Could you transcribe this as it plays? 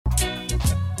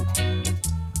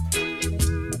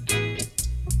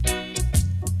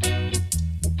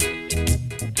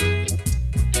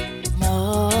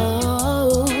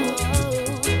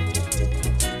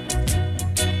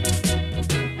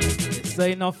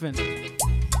say nothing.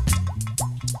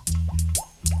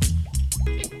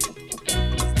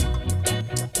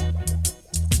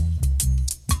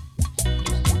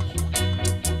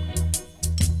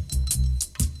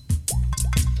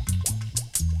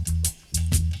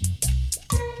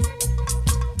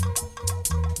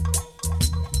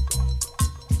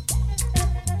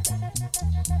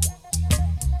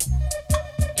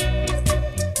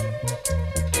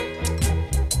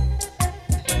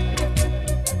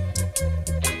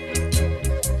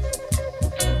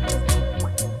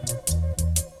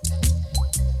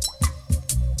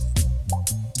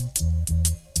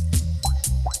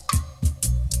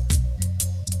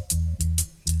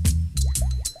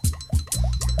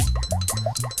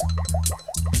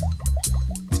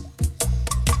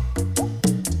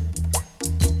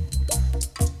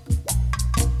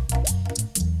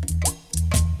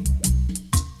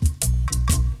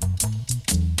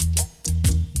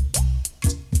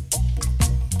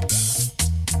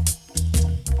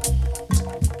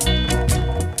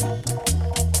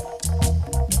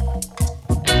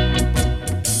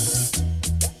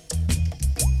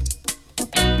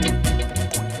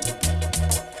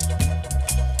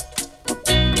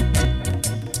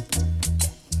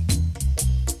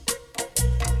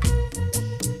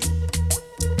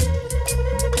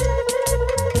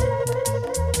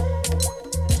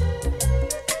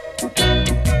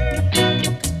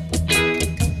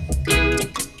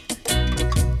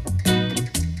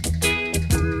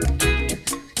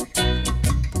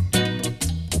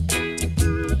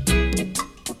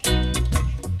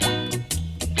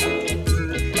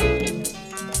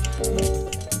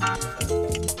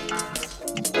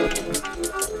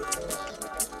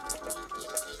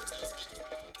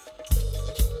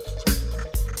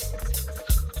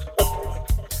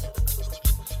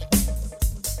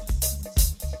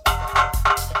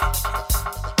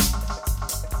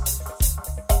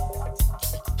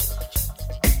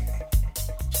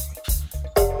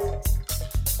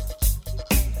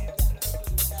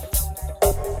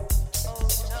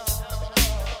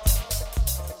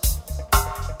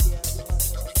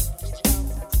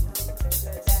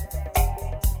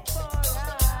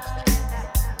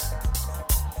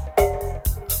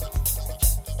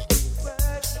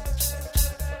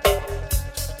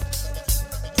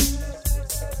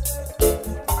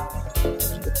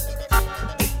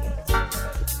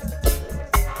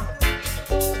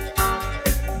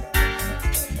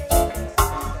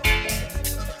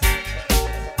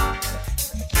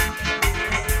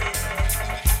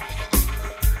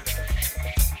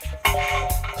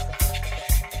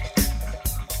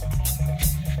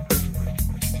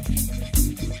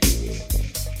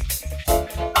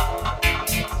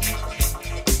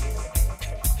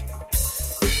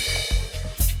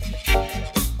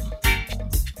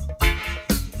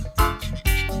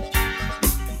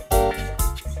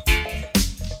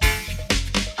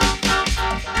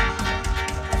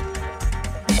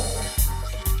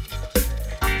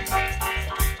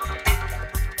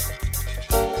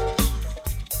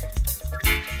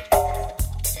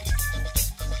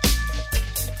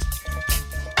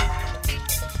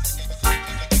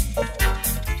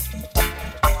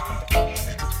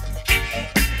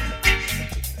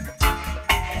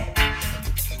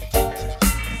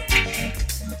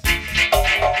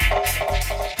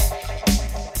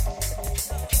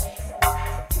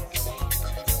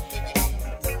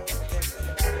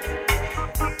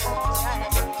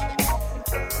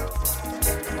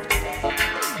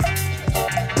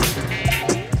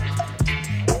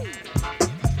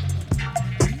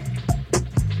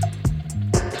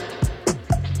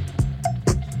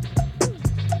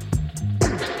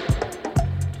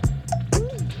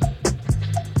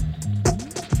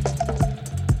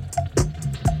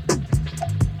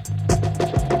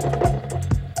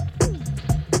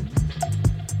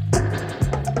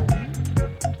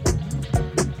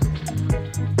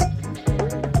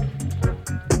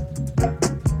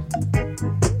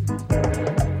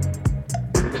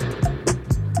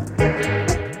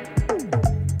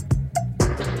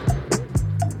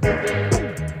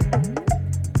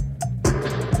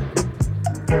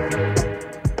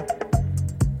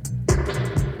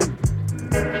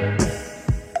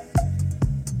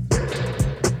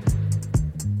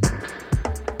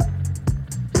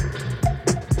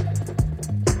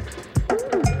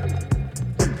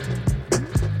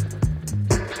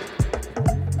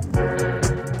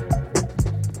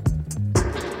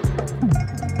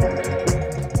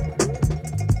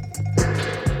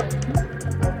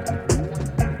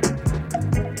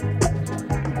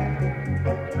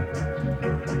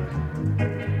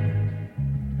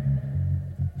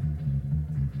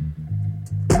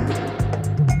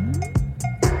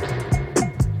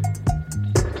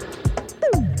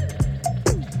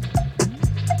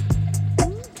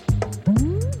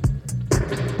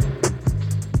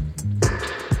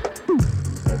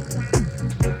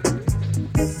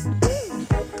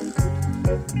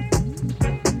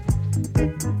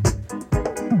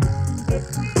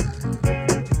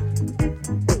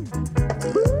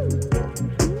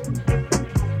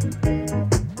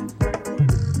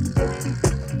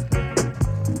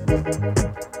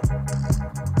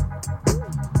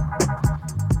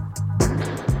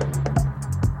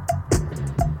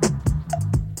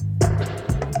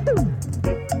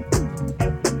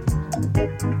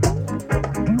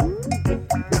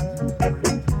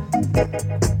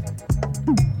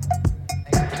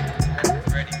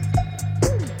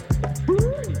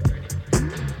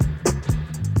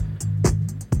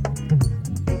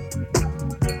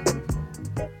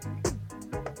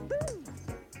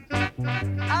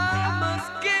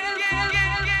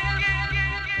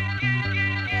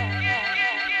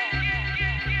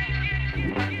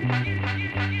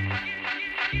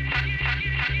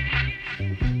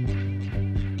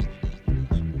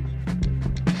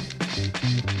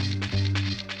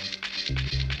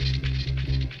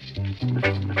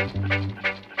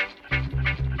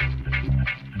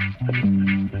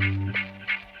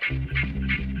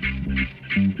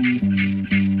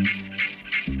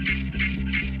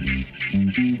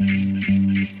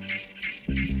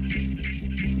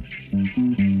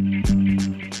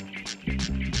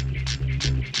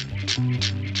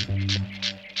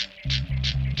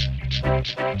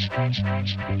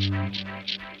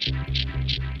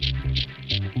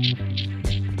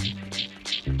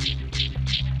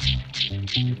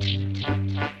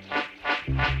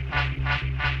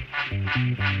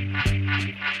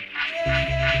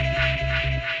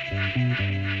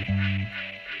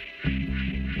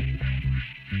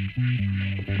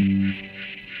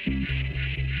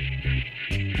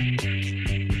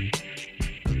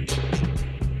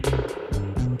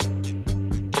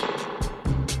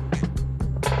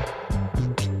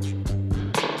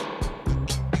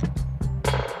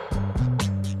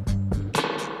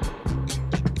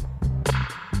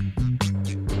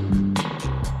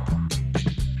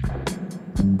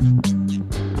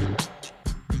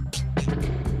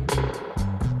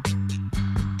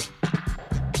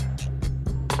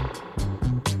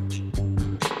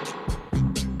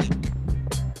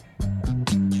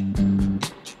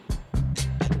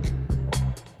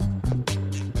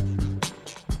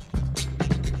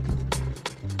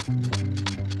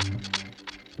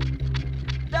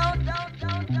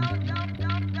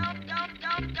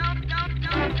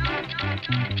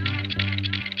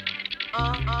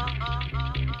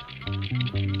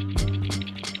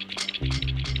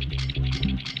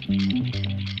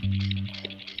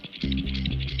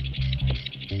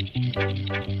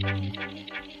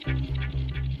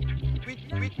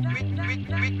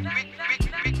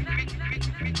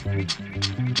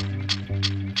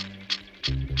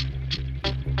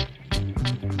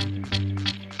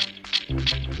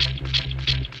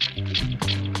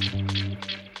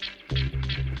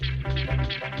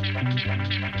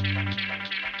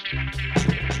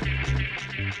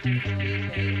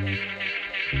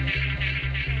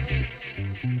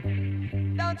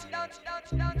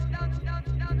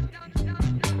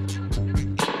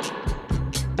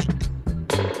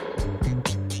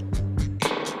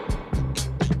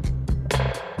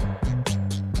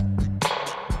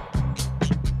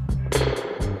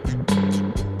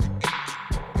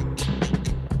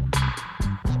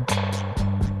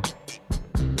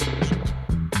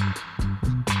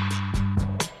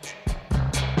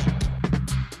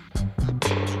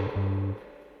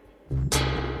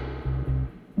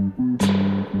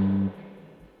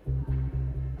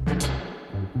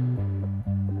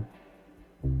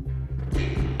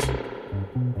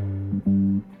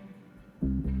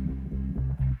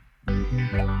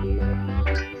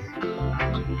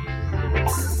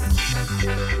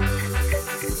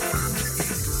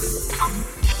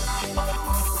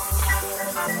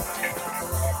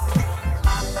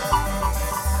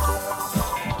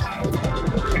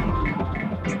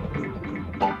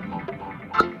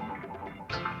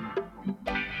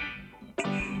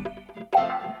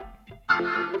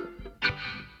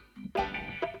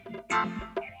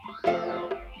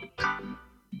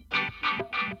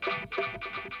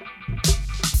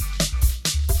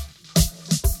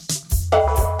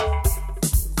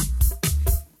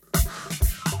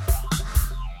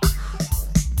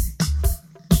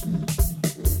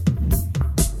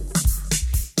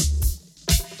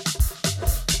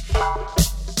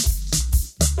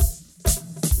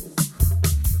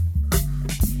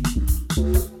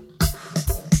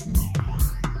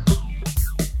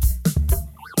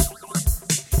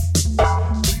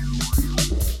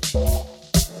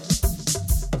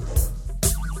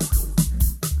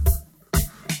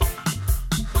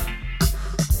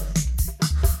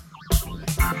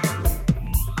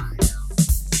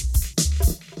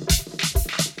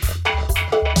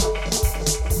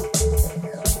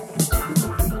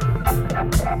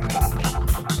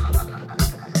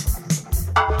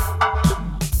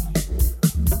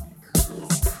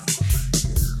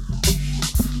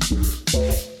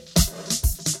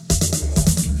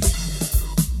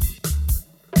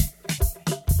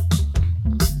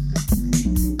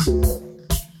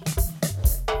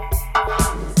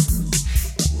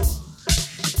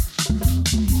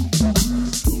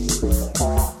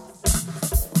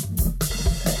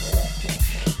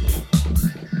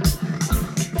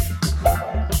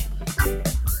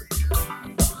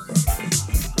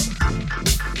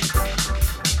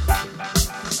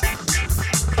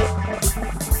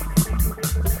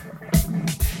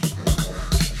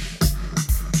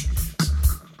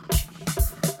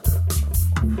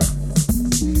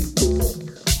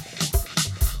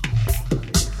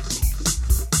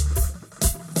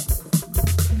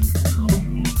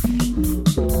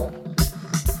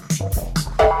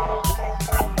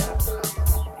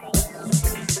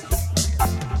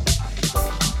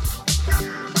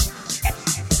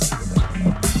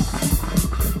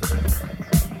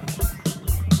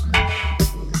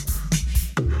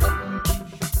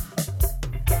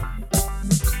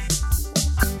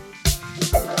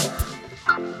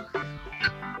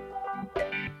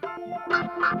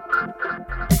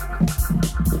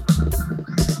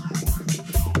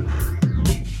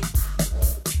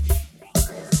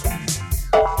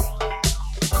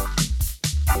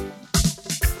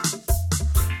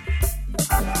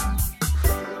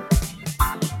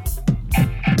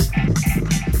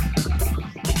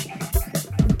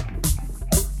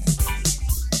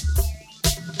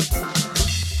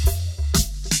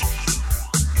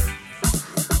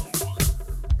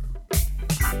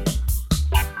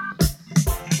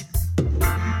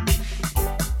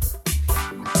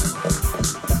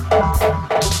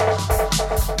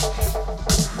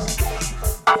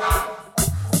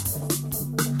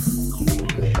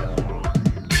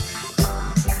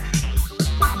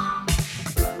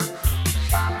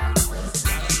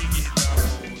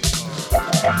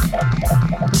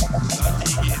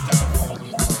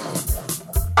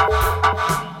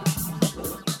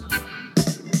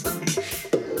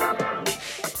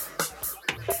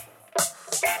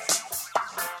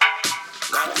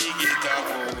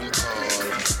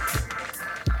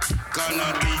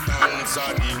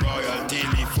 Answer the royal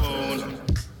telephone.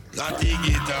 Not to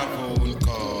get a phone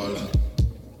call.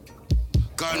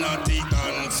 Cannot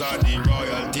answer the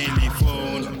royal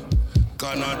telephone.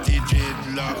 Cannot the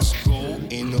dreadlocks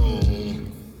going home.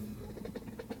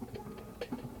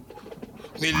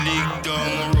 Me lick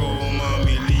down Rome and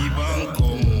me leave and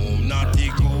come home. Not to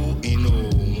going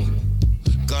home.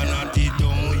 Cannot the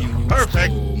don't use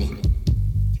perfect home.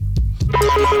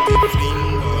 Cannot the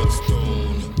fling one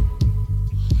stone.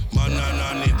 Man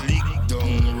and it lick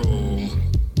down Rome.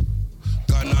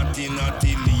 Cannot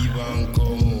leave and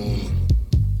come home.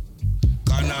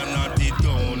 Cannot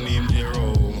down in the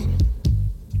Rome.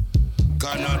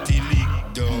 Cannot lick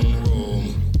down Rome.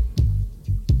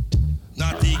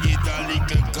 Not get a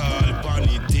little call pon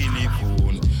the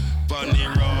telephone, pon the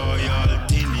royal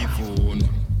telephone.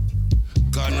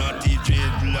 Cannot the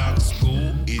dreadlocks go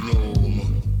in home.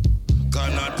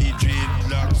 Cannot the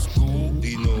dreadlocks go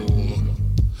in home.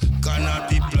 Cannot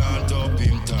the plant up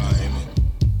in time.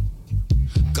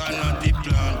 Cannot the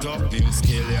plant up in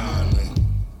scallion.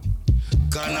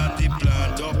 Cannot the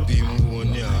plant up in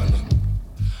onion.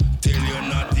 Tell you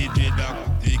not the dread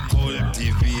the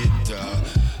cultivator.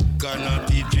 Cannot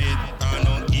the dread and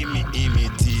no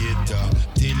imitator.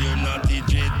 Tell you not the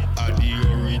dread the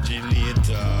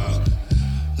originator.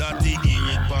 Not the hear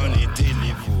it on the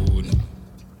telephone.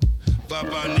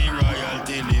 Papa the royal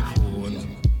telephone.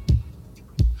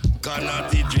 Cannot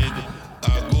the dread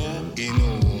go in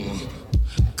home.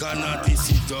 Cannot the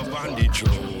sit up on the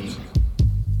throne.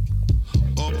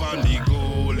 Up on the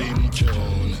golden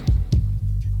throne.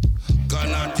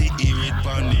 Cannot the hear it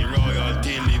on the royal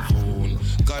telephone.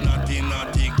 Cannot the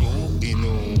not the go in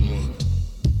home.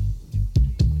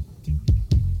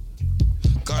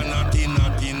 Cannot the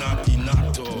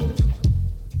not up.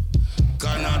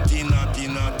 Cannot the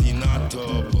not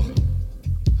up.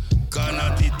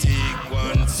 Cannot the take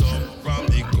one sup from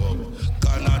the cup.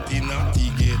 Cannot the not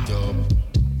get up.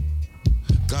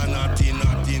 Cannot the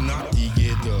not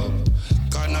get up.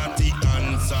 Cannot the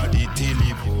answer the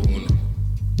telephone.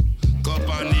 Cup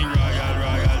on the royal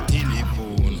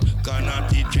telephone. Cannot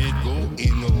the trade go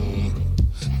in home.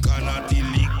 Cannot the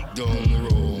lick down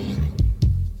Rome.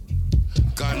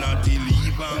 Cannot the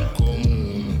leave and come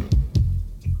home.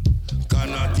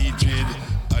 Cannot the trade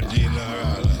a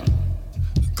general.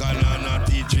 Cannot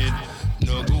the trade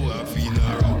no go a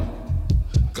funeral.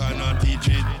 Cannot the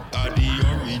trade a the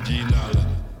original.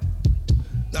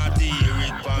 Not the hear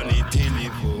it on the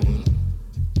telephone.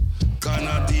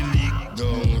 Cannot the lick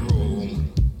down Rome.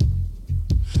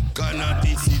 Cannot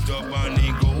the sit up on the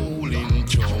golden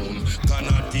throne.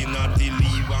 Cannot the not the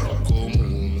leave and come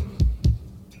home.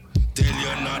 Tell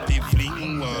you not the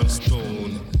fling one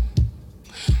stone.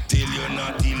 Tell you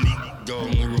not the lick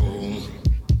down Rome.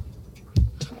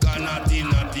 Cannot the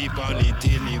not the on the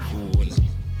telephone.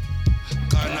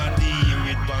 Cannot the hear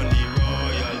it on the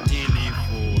royal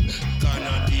telephone.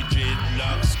 Cannot the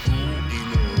dreadlocks go in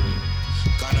home.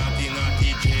 Cannot the not the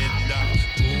dreadlocks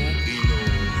go in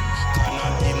home.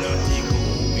 Cannot the not the go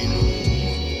in home.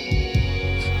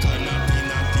 Cannot the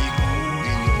not the go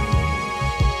in home.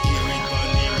 Hear it on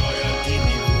the royal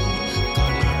telephone.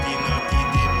 Cannot the not the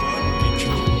dip on the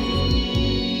throne.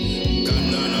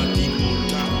 Cannot the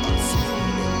put up a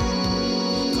phone.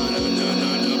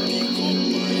 Cannot the pick up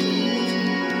my own.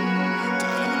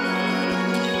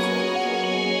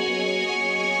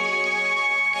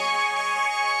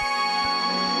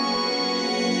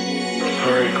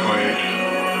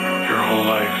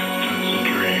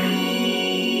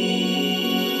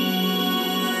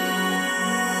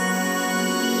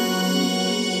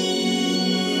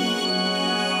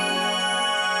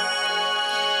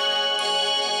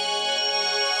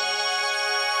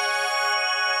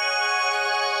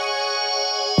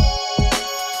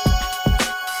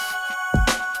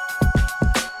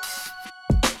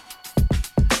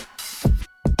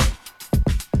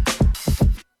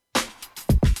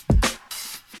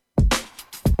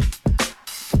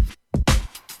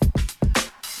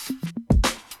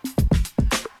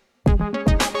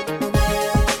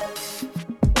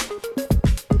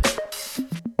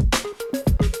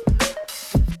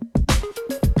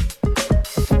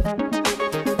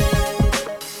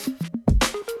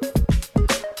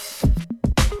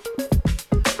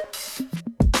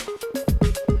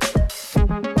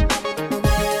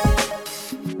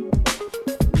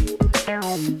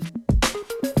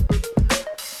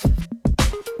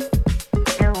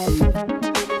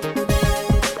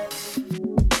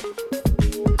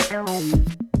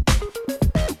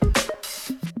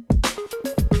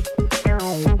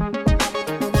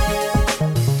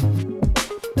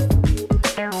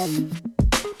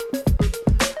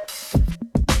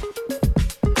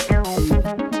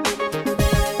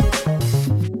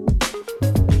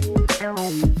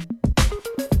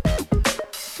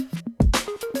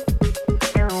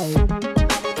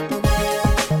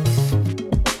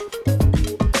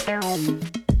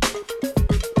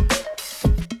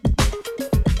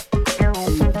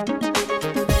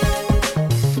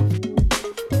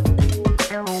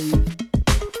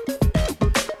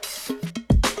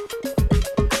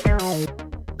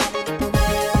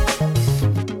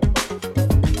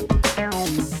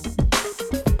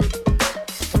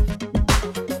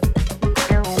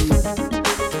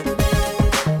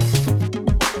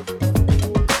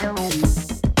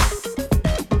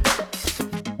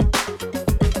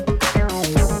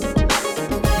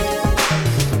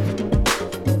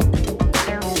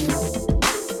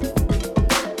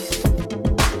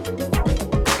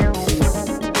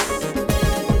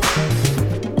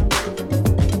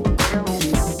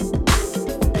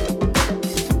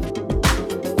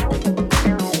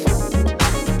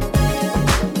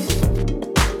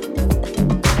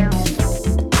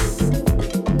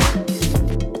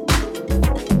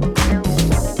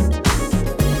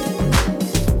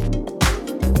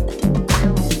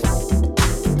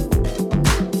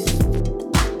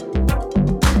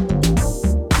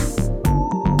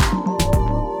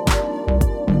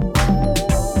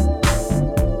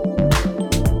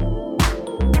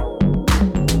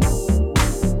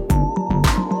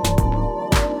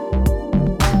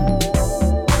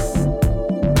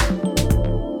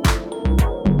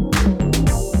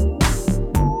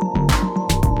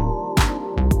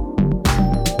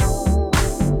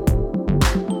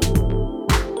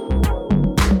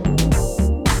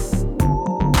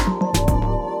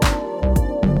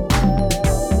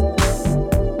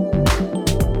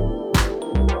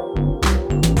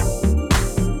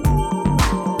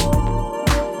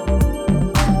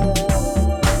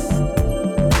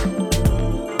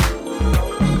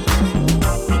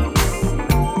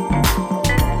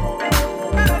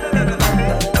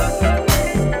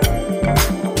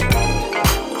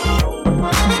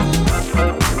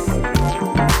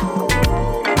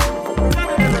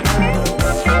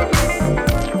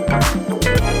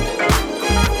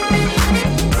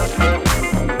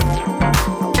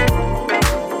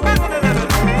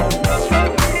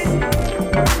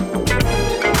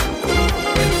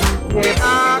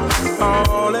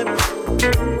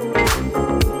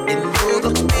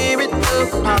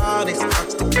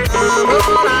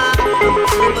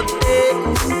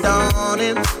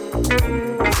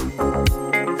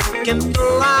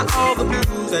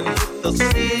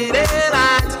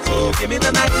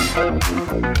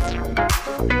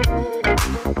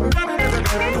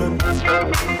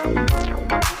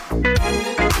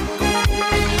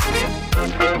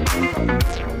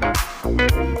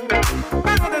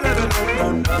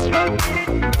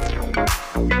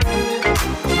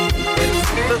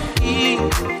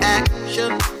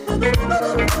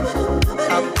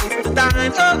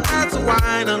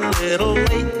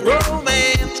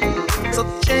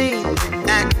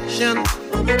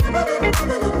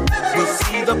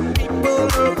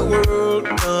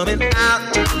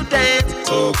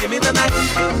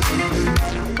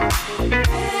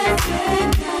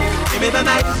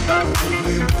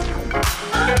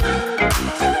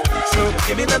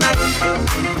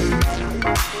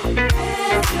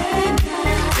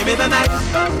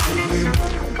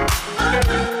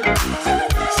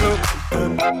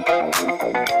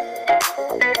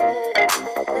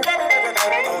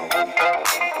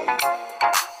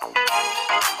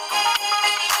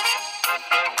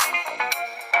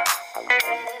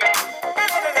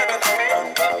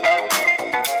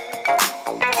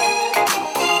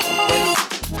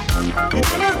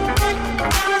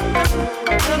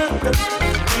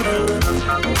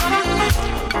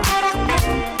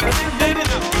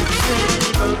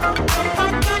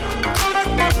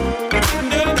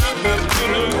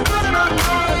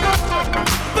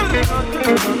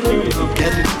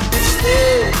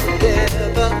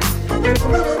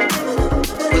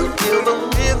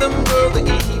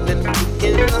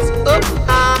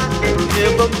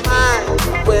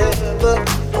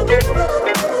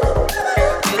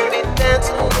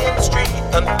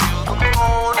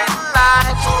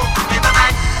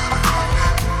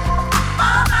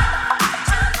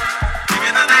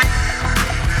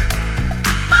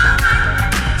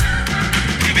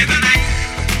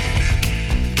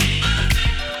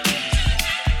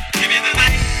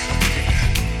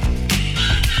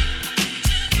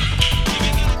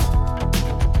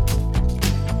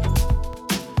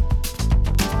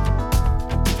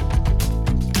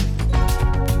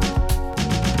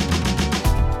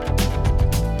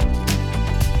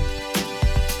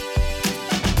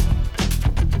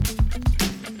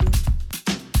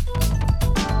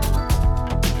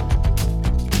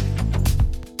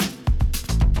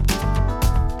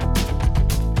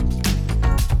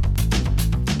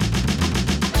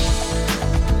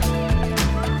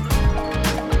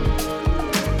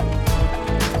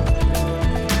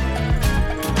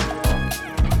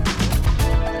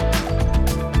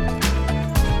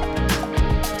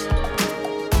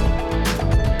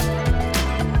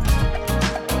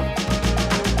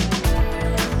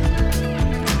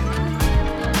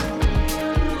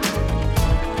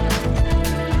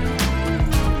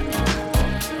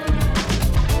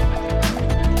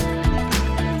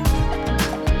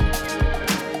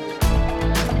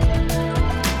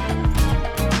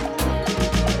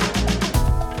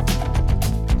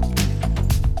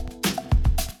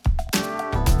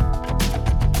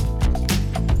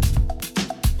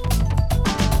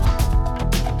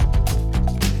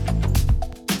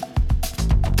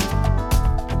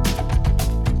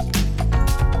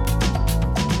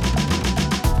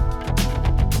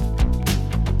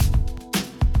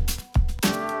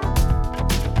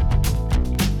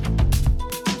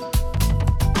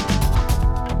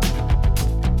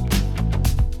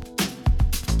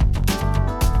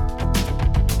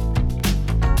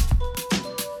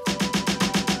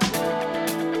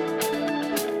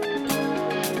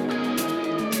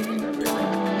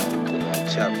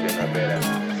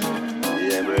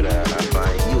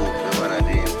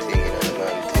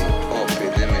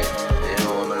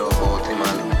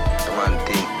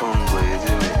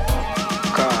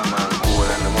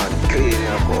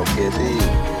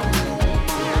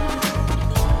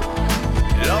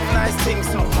 things,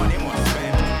 so money must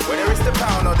spend. Whether it's the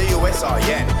pound or the US or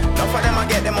yen. Enough of them I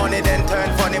get the money then turn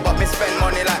funny, but me spend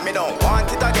money like me don't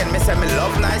want it again. Me say me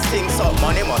love nice things, so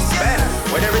money must spend.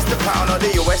 Whether it's the pound or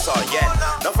the US or yen.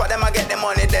 Enough of them I get the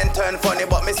money then turn funny,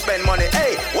 but me spend money.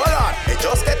 Hey, hold on, me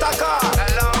just get a call.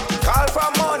 Hello. Call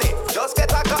from money, just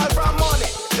get a call from money.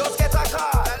 Just get a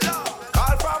call. Hello.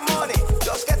 Call from money,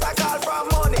 just get a call from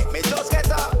money. Me just get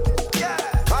a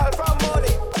call from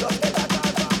money, just get a call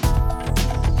from.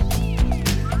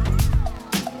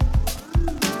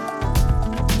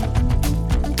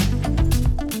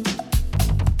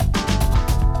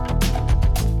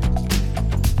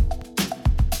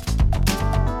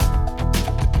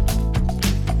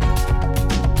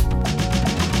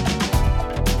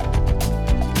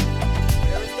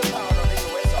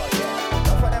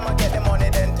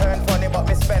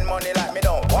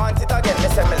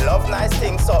 Nice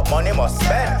things, so money must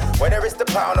spend. Whether it's the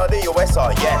pound or the US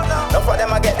or yen. Enough of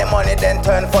them I get the money then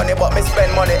turn funny, but me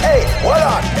spend money. Hey, hold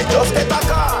on, me just get a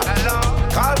call. Hello.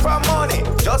 Call from money,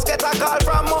 just get a call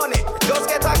from money. Just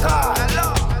get a call.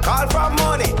 Hello. Call from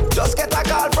money, just get a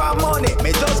call from money.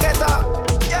 Me just get a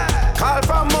call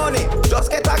from money. Just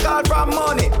get a call from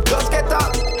money. Just get a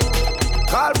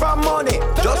call from money.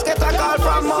 Just get a call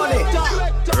from money.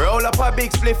 Roll up a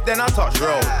big spliff, then I touch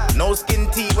road. No skin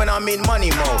teeth when I'm in money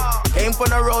mode. Came from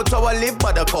the road, so I live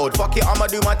by the code. Fuck it, I'ma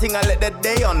do my thing and let the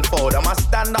day unfold. I'm a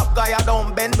stand-up guy, I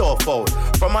don't bend or fold.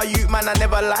 From a youth man, I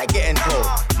never like getting told.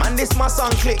 Man, this my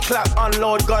song, click, clap,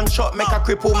 unload, gunshot, make a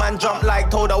cripple man jump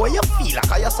like Toad. Where you feel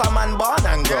like I just a man born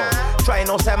and grow. Try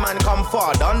no say man come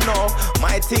far, don't know.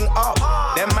 My thing up,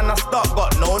 them man I stop,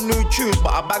 got no new tunes,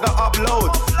 but I bag a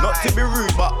upload. Not to be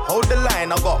rude, but hold the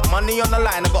line. I got money on the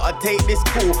line, I gotta take this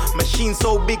cool. Machine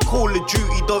so big, Call of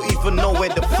Duty, don't even know where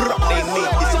the fuck they make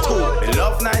this tool. They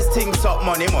love nice things, up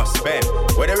money must spend.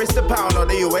 Whether it's the pound or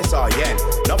the US or yen.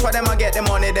 Enough of them I get the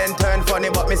money then turn funny,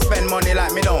 but me spend money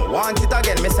like me don't want it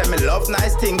again. Me say me love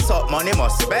nice things, up money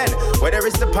must spend. Whether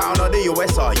it's the pound or the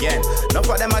US or yen. Enough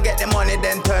of them I get the money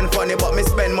then turn funny, but me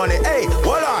spend money. Hey,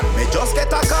 hold on, me just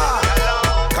get a call.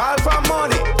 Call from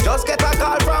money, just get a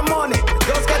call from money.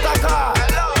 Just get a call.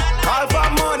 Call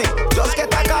from money, just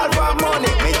get a call from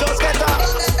money. Me just get a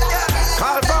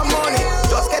call from money.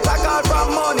 Just get a call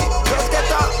from money. Just get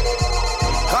a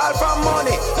call from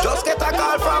money. Just get a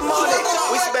call from money.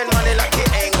 We spend money like it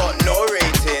ain't got no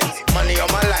ratings. Money on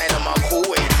my line, I'm a cool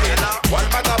waiting. One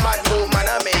bag of mad move, man,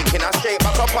 I'm making. I straight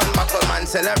back up on buckle, man,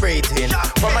 celebrating.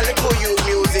 From a little youth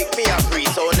music, me a free.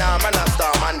 So now, man, a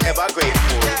star, man, ever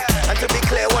grateful. And to be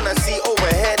clear, wanna see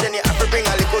overhead, then you have to bring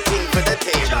a little thing for the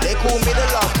table. They call me the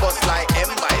love boss like M.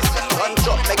 Bison. One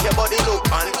drop, make your body look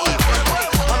uneven.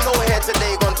 I'm no here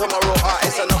today, gone tomorrow.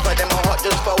 Artists enough of them are hot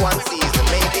just for one season,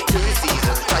 maybe 2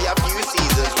 seasons. Try a few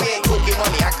seasons. We ain't talking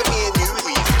money, I can be a new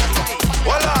reason.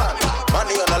 Hold on,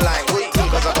 money on the line, good thing,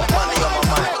 cause I got money on my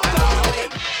mind.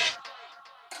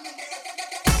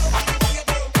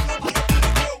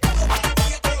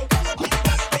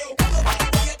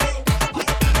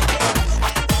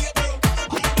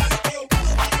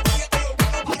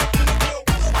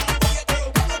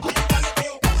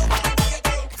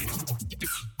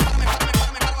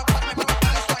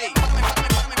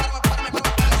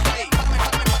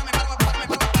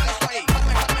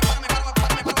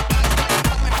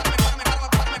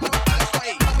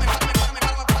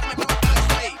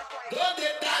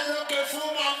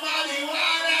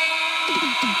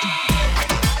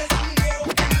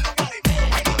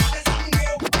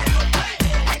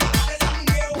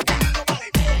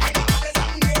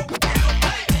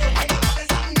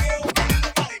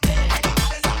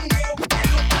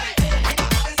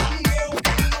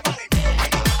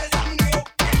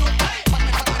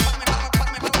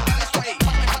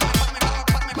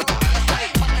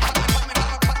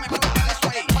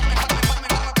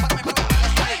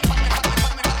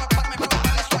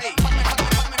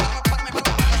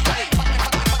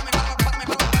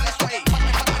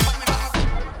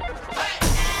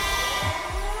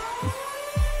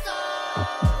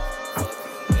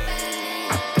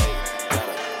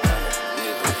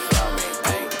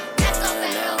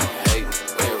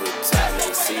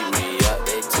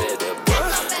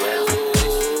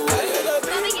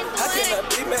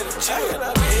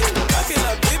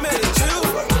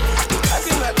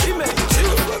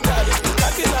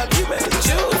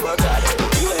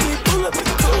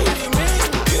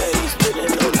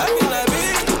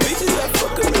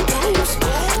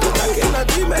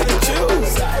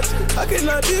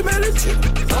 cannot be mad at you.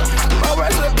 My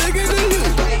racks are bigger than you.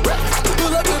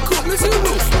 Pull up and coupe, listen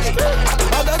roof.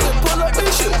 I got to pull up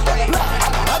and shoot.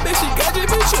 I bet she got you,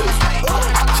 bitch, shoot.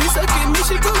 She sucking me,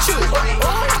 she gon' shoot.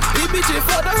 These bitch and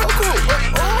fuck the whole crew.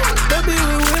 Baby,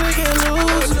 we win and can't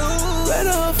lose. Red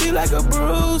on feel like a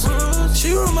bruise.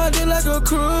 She roll my dick like a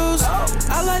cruise.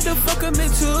 I like to fuck them in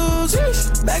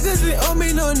twos. Magazine on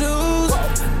me, no news.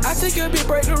 I take a bitch,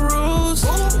 break the rules.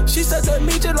 She stuck to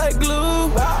me just like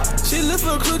glue. She lift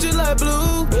for clue just like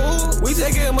blue. We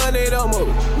taking money, don't move.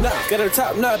 Nah, got a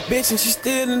top knot bitch and she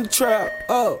still in the trap.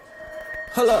 Oh,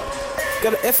 hold up.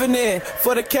 Got an F&N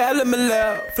for the cat, let me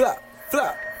loud. Flop,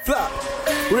 flop, flop.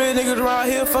 Real niggas around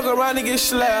here, fuck around and get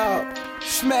slapped.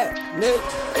 Smack,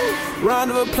 nigga.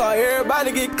 Round of applause,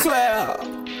 everybody get cloud.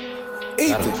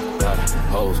 Got a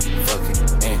hoes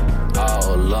fucking in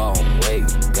all long way.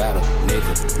 Got a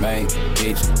nigga, main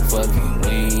bitch, fucking, we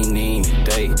ain't even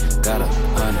date. Got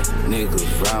 100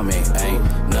 niggas round me, ain't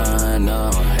none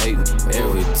of them hating.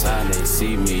 Every time they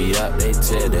see me up, they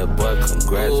tell that boy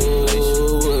congratulations.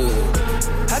 Ooh.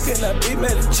 How can I be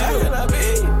mad at you?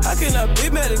 How can I be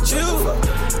mad at you?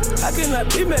 How can I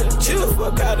be mad at you?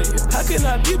 Fuck out of here. How can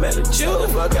I be mad at you?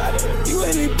 Fuck out of here. You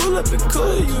ain't even pull up and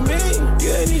cool, you mean?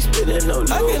 You ain't even spitting no loot.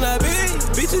 How can I be?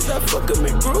 Bitches not fucking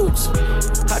me groups.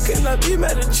 How can I be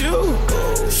mad at you?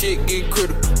 Shit get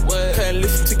critical. What? Can't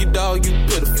listen to your dog, you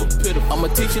pitiful. I'ma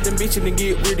teach you them bitches and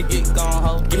get rid of it. Gone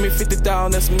hoe. Give me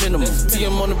 50,000, that's minimum.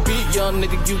 TM on the beat, young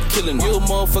nigga, you killing it. You a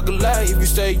motherfucker lie if you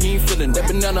say you ain't feeling that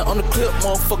banana on the clip,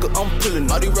 motherfucker, I'm peeling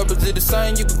it. All these rappers are the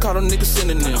same, you can call them niggas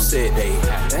synonyms. Said they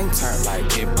hot, they ain't turn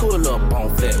like it. Pull up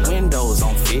on flat windows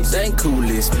on fit. They ain't cool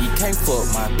as me, can't fuck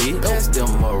my bitch. Pass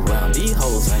them around, these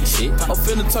hoes ain't shit. I'm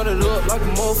finna turn it up like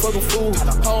a motherfucking fool.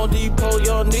 Home Depot,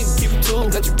 young nigga, keep it too.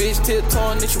 Let your bitch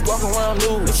tiptoeing, then she walk around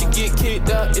new. If she get kicked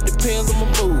out, it depends on my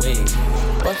mood. Hey,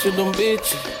 bunch of them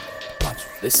bitches,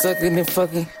 they suckin' and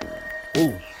fucking.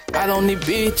 Ooh, I don't need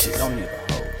bitches.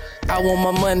 I want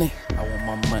my money.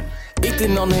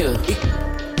 Ethan on here,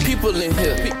 people in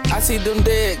here. I see them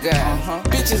dead guys,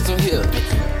 bitches on here.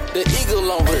 The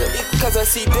eagle on here, cause I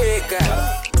see dead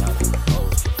guys.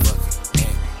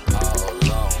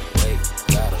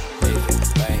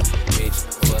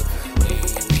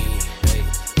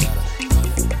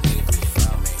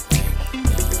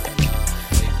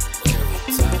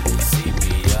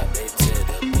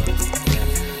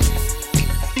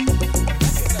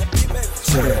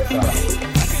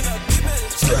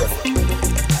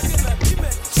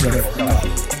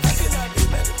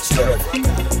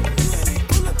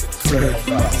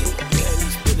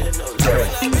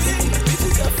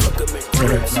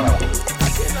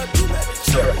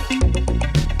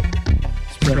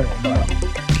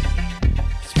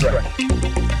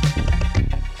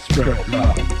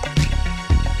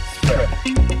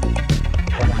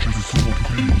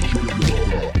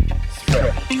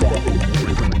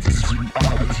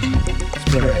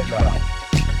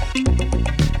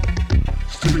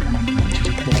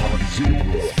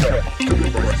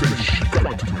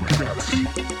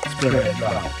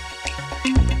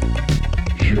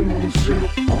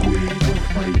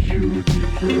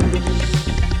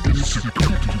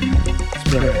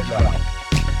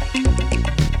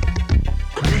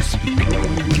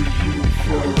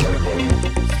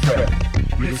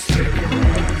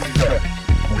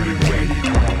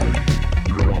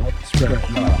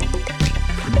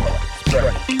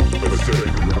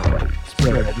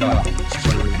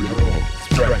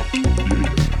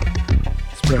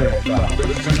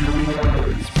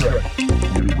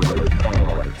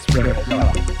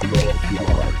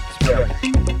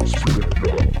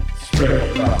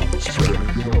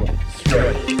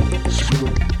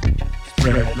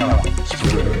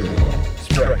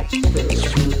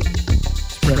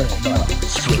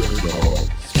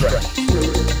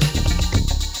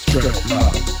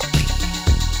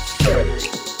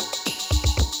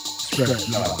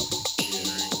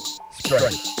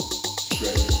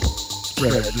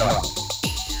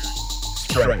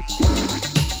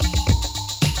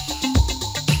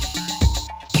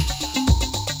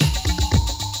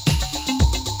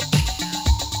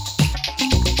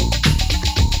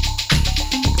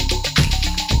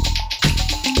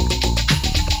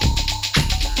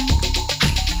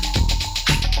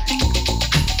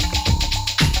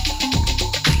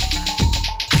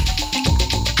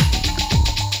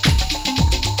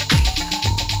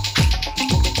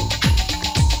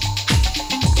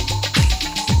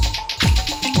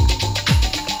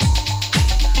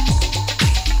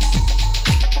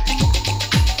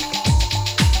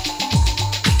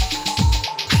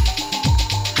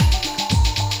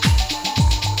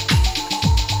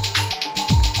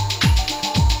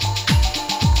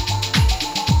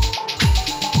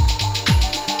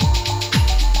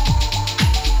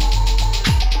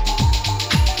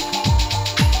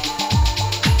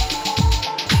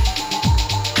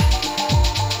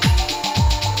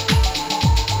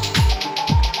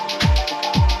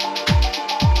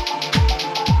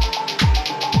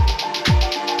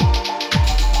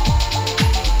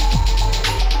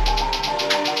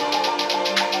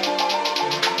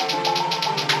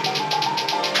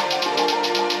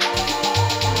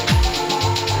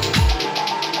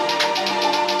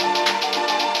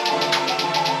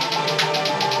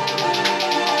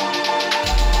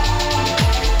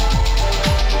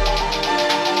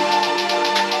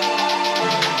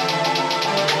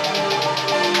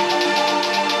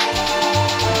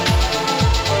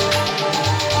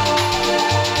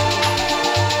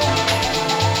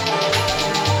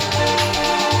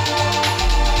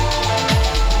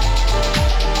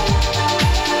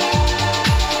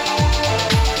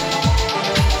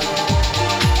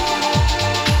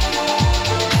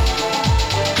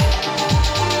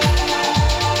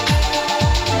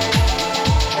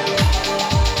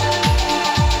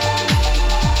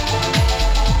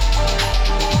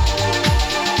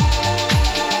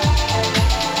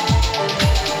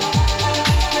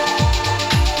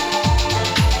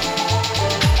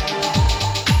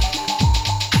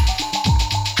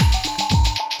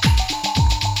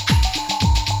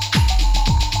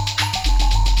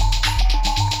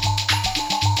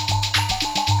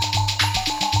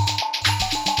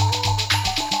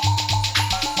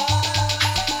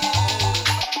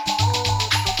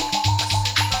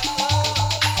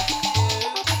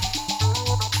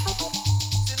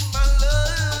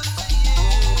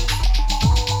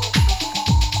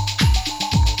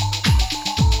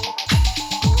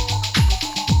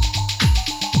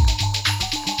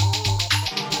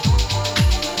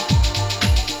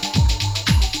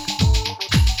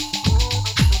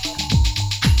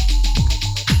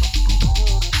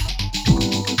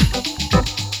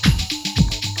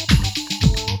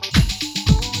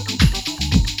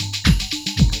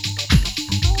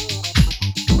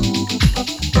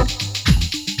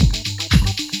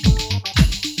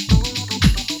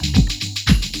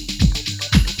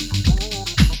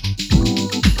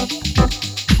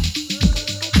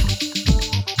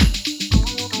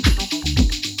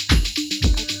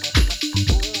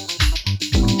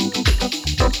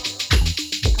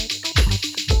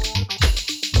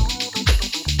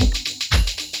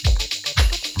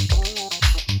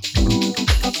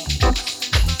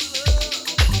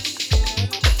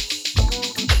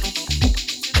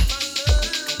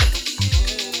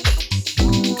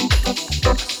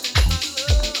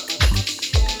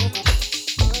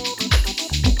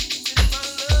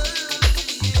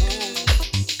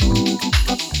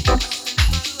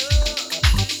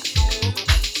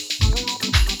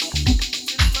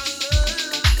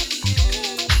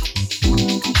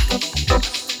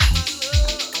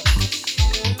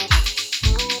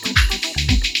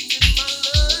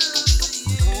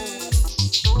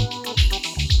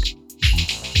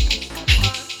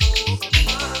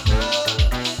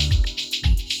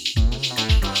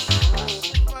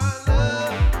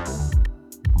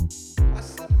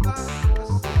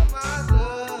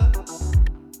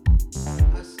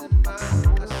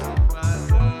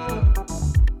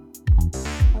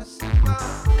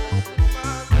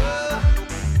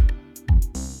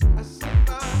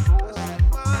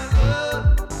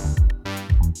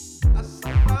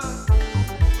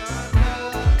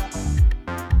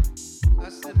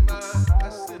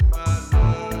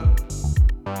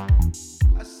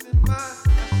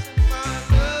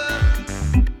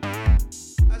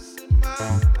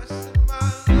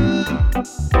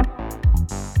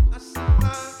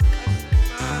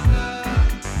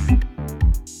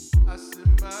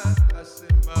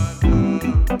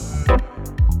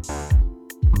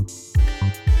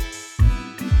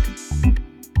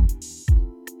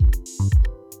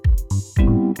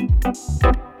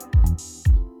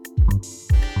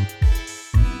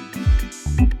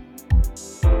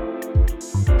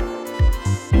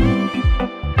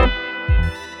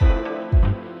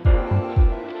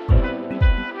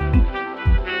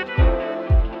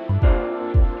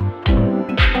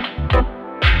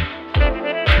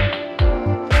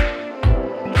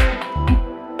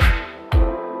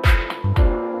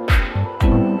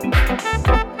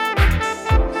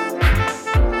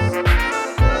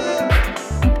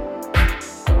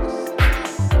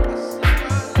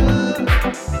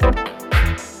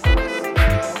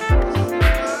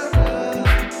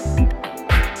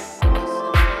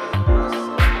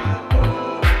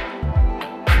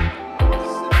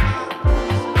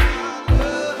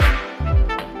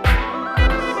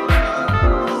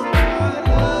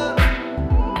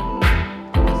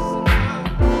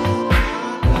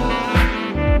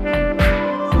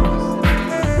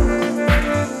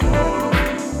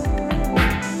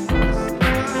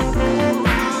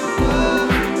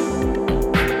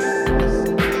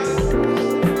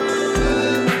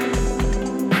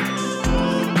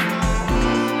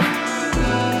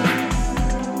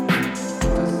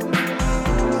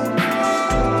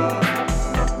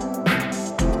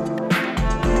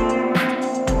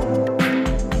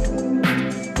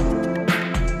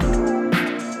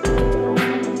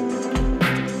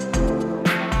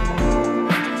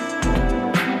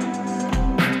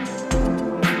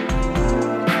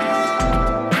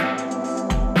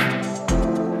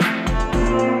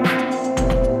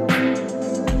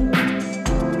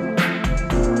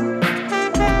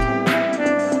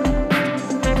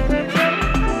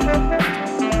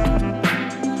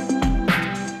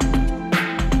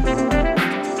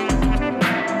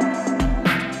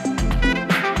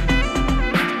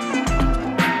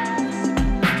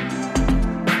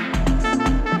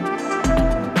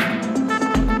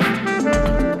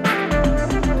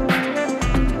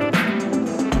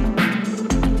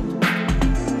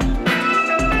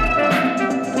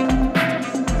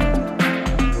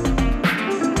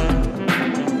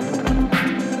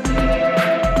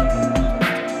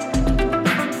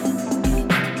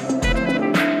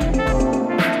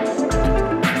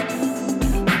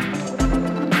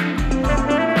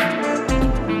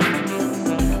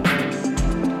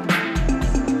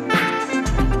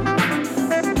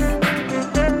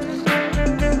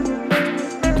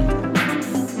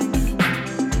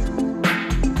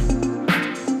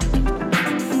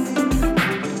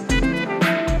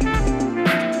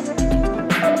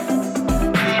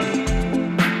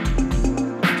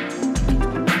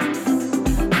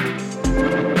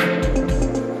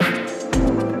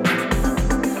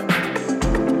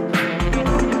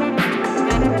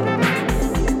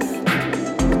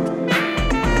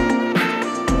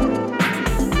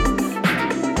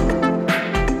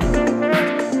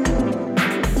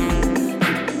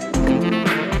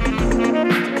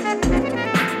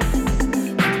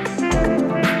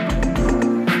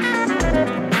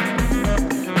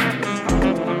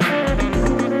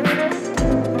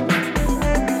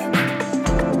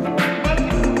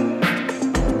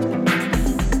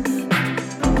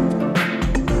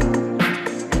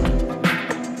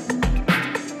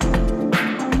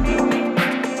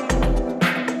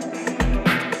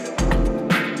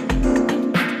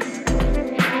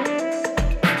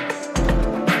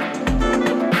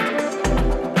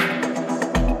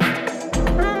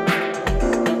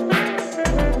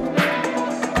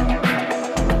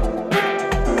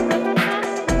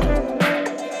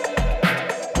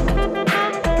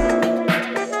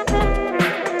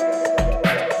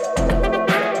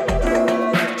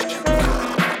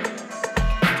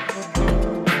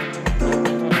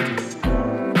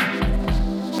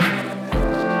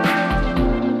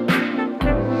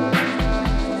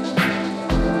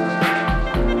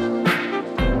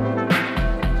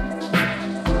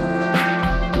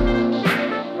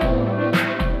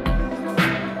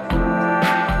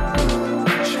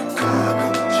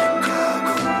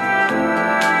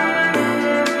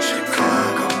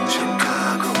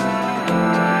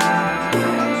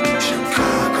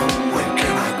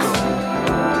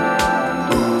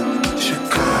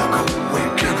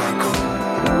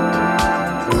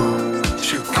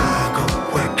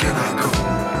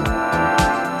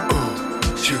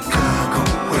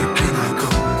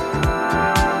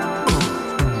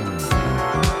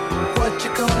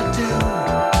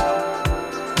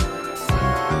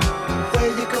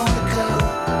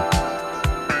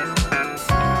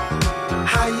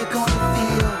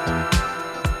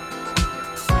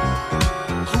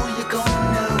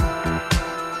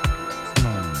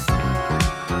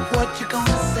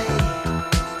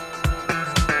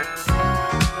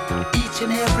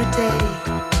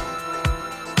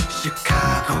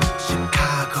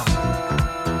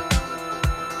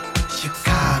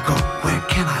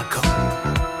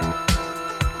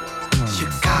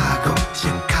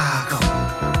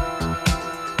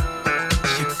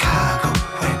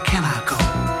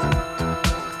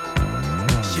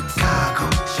 Chicago,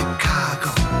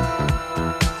 Chicago.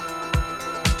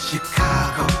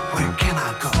 Chicago, where can I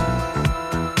go?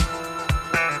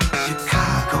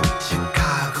 Chicago,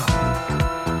 Chicago.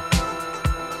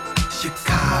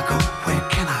 Chicago, where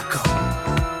can I go?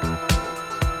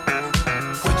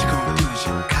 What you gonna do in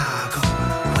Chicago?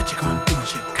 What you gonna do in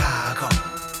Chicago?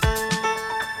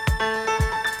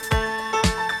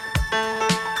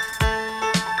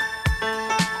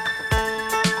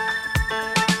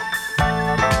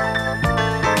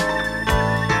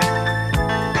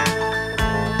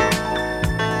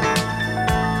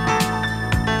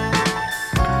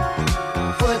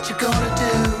 What you gonna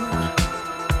do?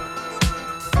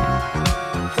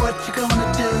 What you gonna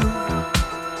do?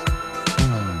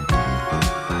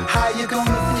 How you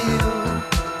gonna feel?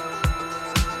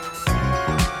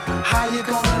 How you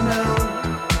gonna know?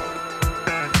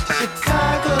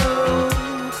 Chicago,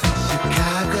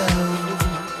 Chicago.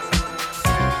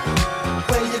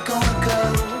 Where you gonna go?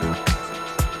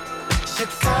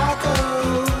 Chicago,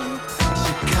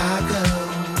 Chicago.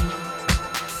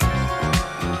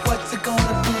 What's it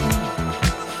gonna be?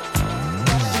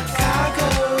 Chicago,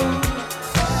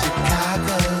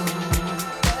 Chicago.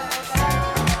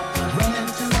 Running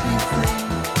to be free.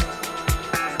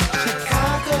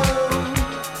 Chicago,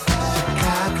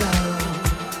 Chicago.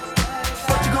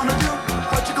 What you gonna do?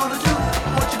 What you gonna do?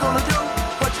 What you gonna do?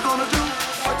 What you gonna do?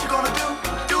 What you gonna do?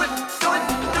 Do it, do it,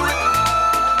 do it.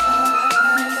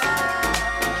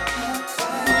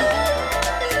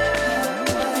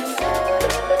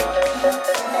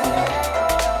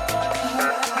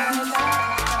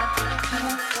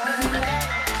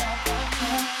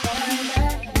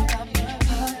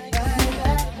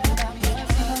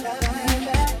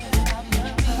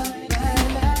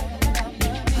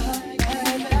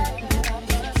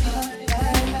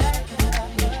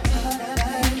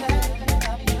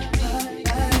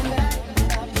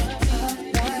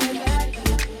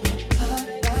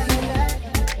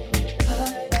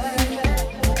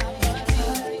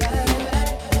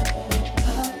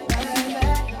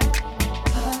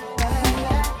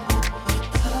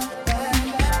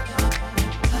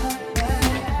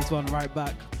 This one right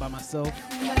back by myself.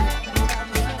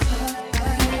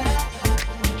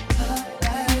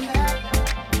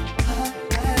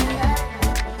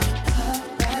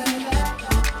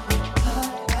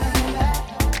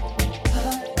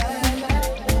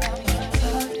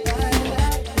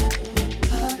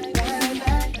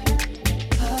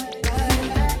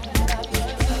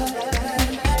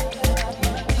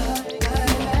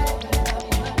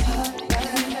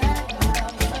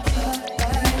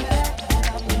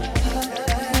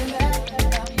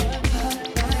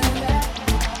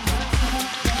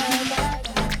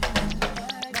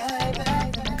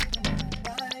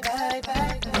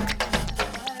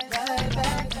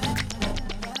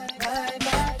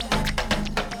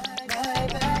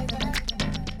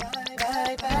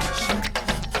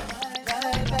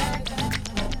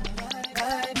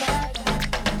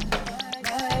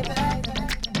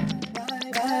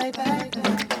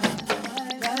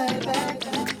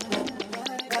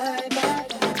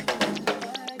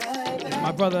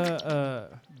 My brother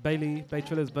Bailey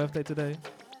Trilla's birthday today,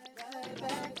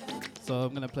 so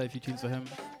I'm gonna play a few tunes for him.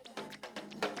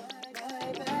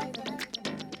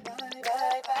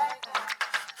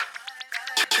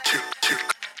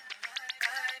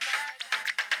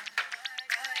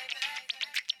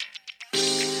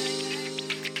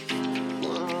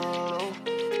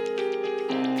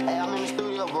 Hey, I'm in the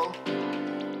studio, bro.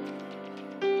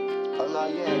 Oh, no,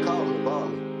 yeah, call me, bro.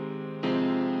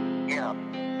 Yeah.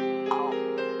 Oh.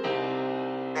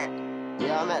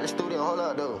 Yeah, I'm at the studio. Hold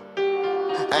up, dude.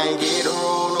 I ain't get to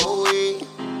roll no weed.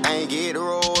 I ain't get to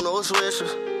roll no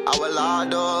swishers. I was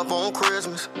locked up on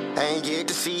Christmas. I ain't get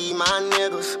to see my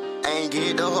niggas. I ain't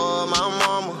get to hug my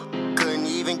mama. Couldn't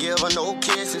even give her no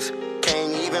kisses.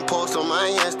 Can't even post on my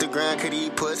Instagram. Could he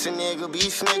pussy nigga be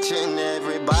snitching?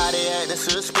 Everybody acting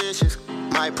suspicious.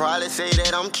 Might probably say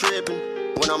that I'm tripping.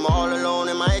 When I'm all alone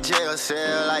in my jail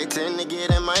cell, I tend to get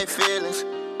in my feelings.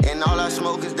 And all I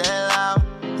smoke is that loud.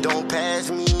 Don't pass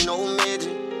me no midget.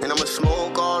 And I'ma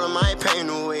smoke all of my pain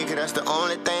away, cause that's the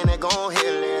only thing that gon'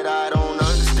 heal it. I don't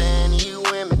understand you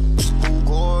women who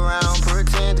go around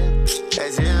pretending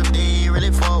as if they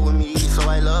really fuck with me. So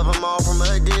I love them all from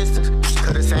a distance.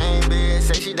 Cause the same bitch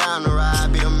say she down the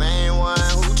ride, be the main one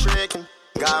who trickin'.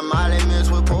 Got Molly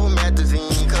mixed with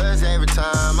promethazine, cause every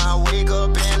time I wake up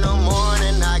in the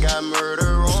morning, I got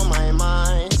murder on my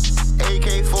mind.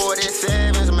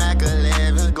 AK-47s, Mac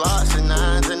 11s, Glocks and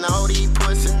 9s, and all these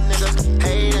pussy niggas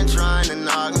hating, trying to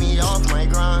knock me off my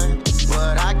grind.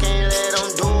 But I can't let them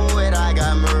do it, I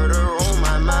got murder on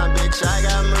my mind, bitch, I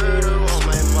got murder on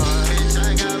my mind.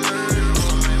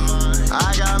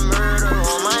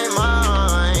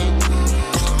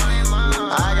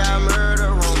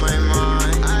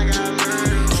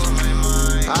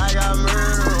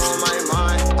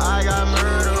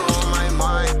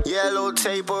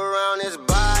 tape around his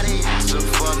body. It's a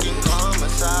fucking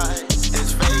homicide.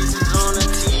 His face is on a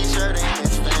t-shirt and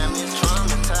his family's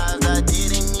traumatized. I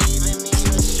didn't even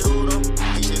shoot him.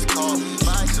 He just caught me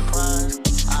by surprise.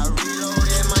 I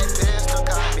reloaded my pistol,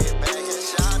 cocked it back and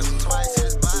shot him twice.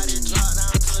 His body dropped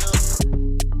down to the...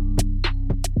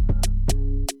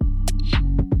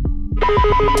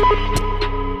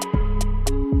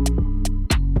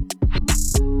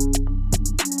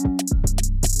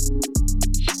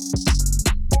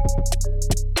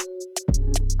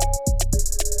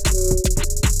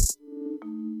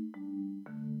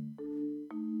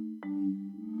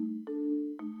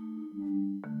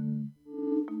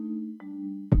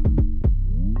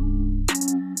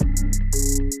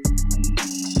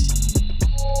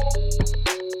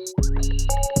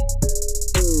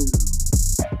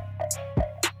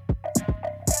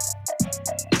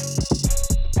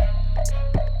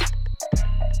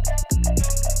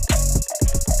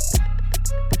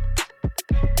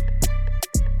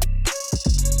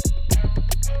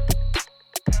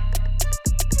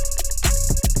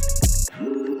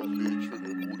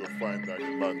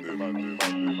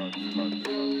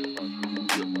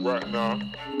 Right now,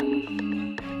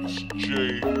 it's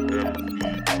JME.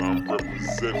 I'm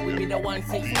representing. We be the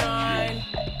 169.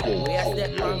 We are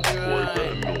step on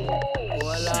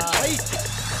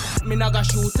me nah go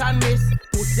shoot and miss.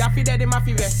 Pussy a fi dead, him a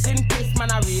fi rest in peace.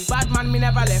 Man a real bad man, me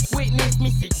never left witness.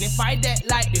 Me signify death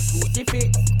like the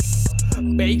crucifix.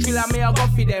 Bay killer me a go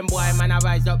fi them boy. Man a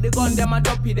rise up the gun, them a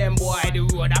dopey them boy. The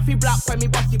road a fi block when me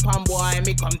bust it on boy.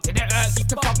 Me come to the earth just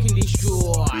to fucking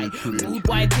destroy. Rude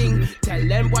boy thing, tell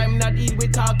them boy me not deal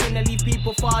with talking. I leave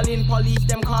people falling, police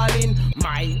them calling.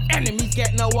 My enemies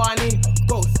get no warning.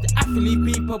 Ghost, I fi leave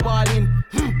people balling.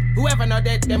 Whoever not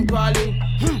dead, them crawling.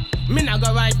 Me not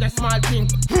go rise the small thing.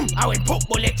 I will put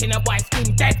bullet in a boy's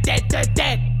skin. Dead, dead, dead,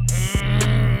 dead.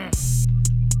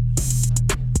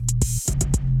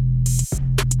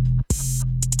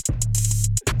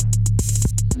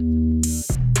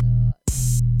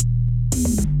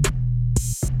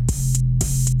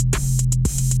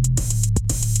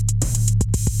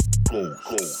 Go.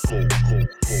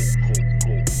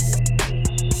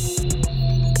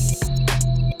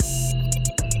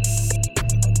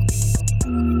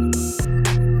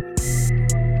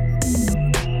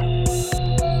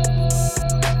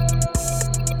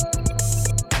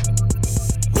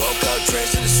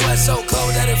 So cold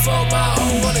that it fall my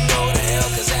home. Wanna go to hell,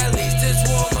 cause at least it's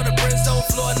warm on the brimstone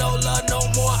floor. No love, no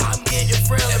more, I'm getting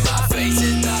frail. And my face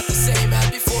is not the same as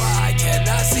before. I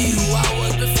cannot see who I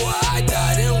was before I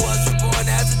died and was reborn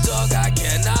as a dog. I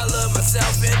cannot look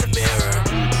myself in the mirror.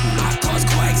 I cause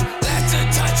quakes, let to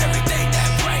touch everything that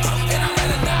breaks. And I'd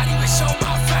rather not even show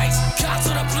my face. Cops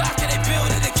on the block and they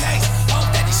building the case.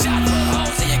 Hope that they shot put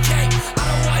holes in your cake. I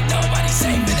don't want nobody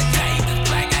safe in the game. This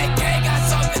black AK got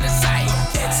something to say.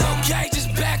 It's okay, just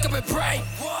back up and pray.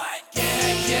 What?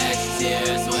 Can't catch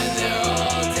tears when they're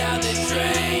all down the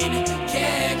drain.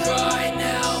 Can't cry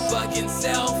now, but can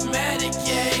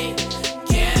self-medicate.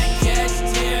 Can't catch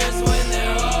tears when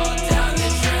they're all down the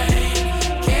drain.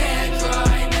 Can't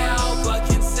cry now, but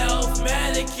can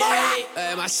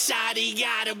self-medicate. My shawty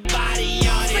got a body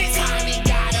on it. Tommy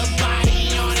got a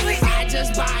body on it. I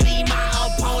just body my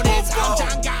opponents. I'm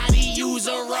John Gotti, use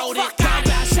a rodent.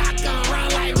 Combat shotgun, run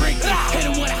like Ricky. Hit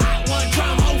him with a hot one,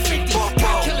 drum hole 50.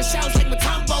 Got killer shells like my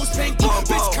Tombo's pinky.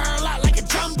 Bitch curl out like a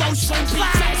jumbo shrimp.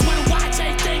 Fast when I watch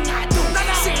everything I do.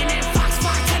 CNN, Fox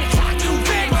 5, 10 o'clock, you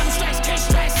big. Run stress, kiss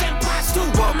stress, and props too.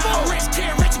 I'm rich,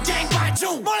 kid, rich and gang by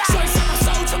June. So he sent my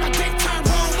soul to my dick turn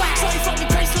wrong way. So he fucked me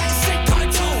face like a sick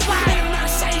cartoon. Let him know the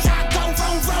sage, I go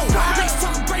vroom vroom. Next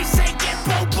time the brace say get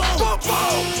boom boom.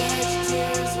 Catch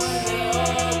tears when they're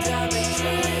all down the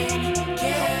drain.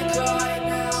 Can't cry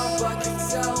now, but can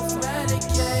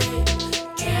self-medicate.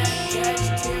 Can't catch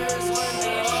tears when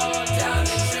they're all down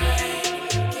the drain.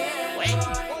 Can't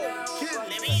cry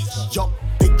now. Yo,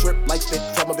 big drip like spit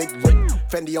from a big brick.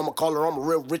 Fendi on my collar, I'm a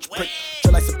real rich prick.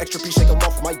 Feel like some extra piece, shake 'em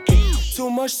off my dick. Too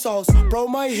much sauce, bro,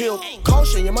 my heel.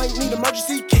 Caution, you might need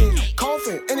emergency kit.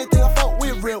 Coughing, anything I fought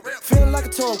with real. Feeling like a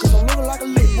tongue, cause I'm living like a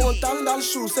lick. $1,000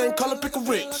 shoes, same color, pick a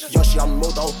rich. Yoshi, I'm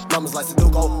Mudo, numbers like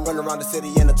Sudoku. Run around the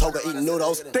city in a toga, eating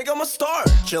noodles. Think I'm a star,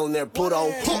 chilling near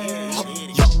Pluto.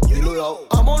 Yo, you know,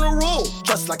 I'm on a roll,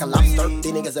 just like a lobster.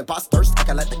 These niggas imposters, I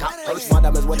can let the cop first. My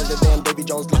diamonds wetter than damn Davy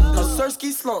Jones. A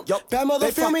Sersky slump, yo, bad motherfucker.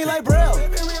 They feel me like Braille.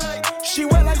 She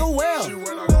wet like a whale.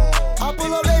 I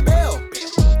pull up, they bail.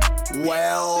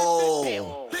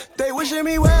 Well, they wishing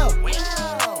me well.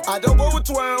 I don't go with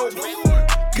 12,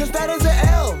 cause that is an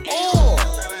L.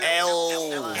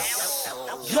 L.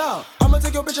 Yeah, I'm a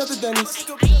take your bitch out the Denny's.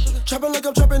 Trapping like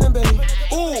I'm trapping in Benny.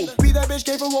 Ooh, be that bitch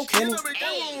gave from Old Kenny.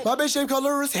 My bitch same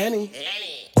color as Henny.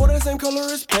 Or the same color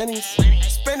as pennies.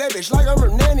 Spin that bitch like I'm her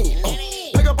nanny.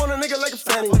 Pick up on a nigga like a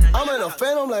fanny. I'm in a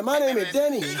phantom like my name is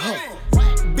Danny.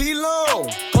 Be long,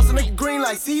 cause a nigga green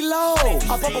like CeeLo.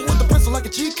 I pop up with the pistol like a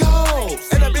cheat code.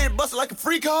 And that bitch bustin' like a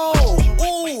free code.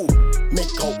 Ooh,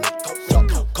 Miko,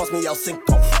 cost me El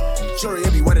Cinco. Jury,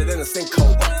 it be wetter than a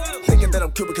sinkhole. Thinking that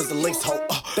I'm cute because the links hold.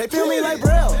 They feel me like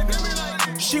Braille.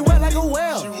 She wet like a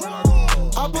whale.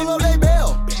 I pull up they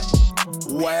bail.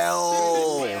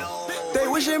 Well, they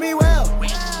wishing me well.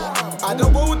 I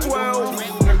don't go with 12,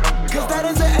 cause that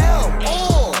is an L.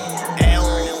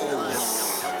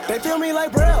 They feel me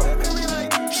like Braille.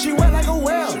 She wet like a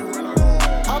whale.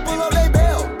 I pull up they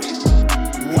bail.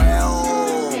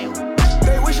 Well,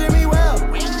 they wishing me well.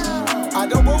 I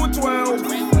don't go with 12,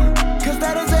 cause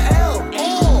that is an L.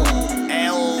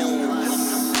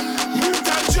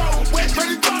 Mutant Joe, wait for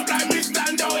the top like me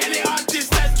stand out. Any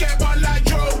artist that get on like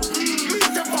Joe. Me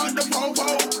step on the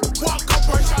po-po. Walk up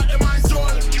and shot in my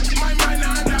soul. My mind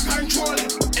under control.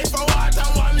 If I want, I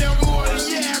want me a roll.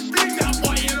 Yeah, bring that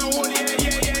boy in a hole.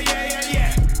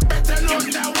 Yeah. Better know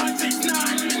that 169.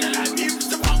 And I give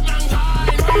the fuck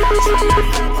mankind.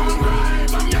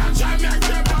 I'm not trying to make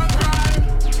them on crime.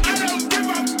 I don't give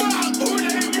a fuck who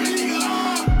they really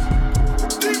are.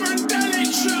 Demon Deli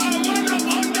show, one up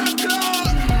on the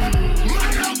clock.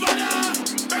 Man up on her,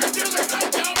 better still me stop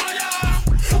your mother.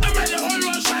 I made the whole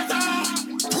world shatter.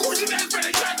 Who's the best for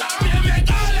the shatter? Me make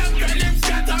all them girl them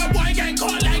scatter. Boy get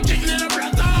caught like chicken in a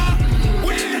platter.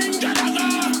 With the ninja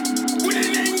dagger, with the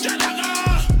ninja dagger.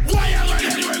 Why you gonna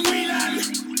do it, Wheelan?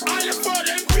 All the for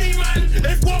them free man.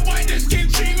 If one boy this kill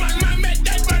 3 man, man make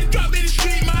that man drop in the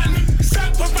street man.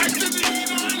 Sacrifice to the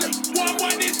demon. One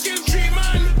boy this kill 3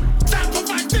 man.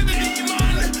 Sacrifice to the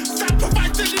demon.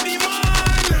 Sacrifice to the demon.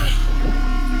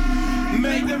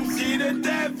 Make them see the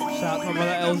devil. Shout out to my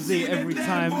brother LZ every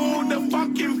time. Who the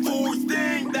fucking fools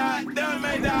think that they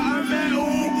made that I met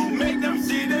who? Make them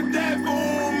see the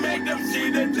devil. Make them see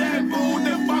the devil.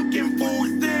 The fucking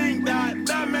fools think that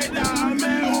they made that I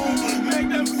met who? Make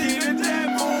them see the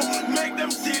devil. Make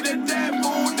them see the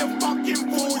devil. The fucking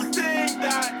fools think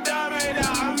that they made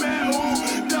that I met who?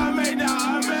 They made that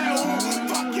I met who?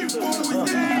 Fucking fools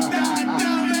think that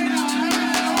they made that I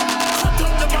met who? Cut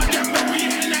up the bottom, baby,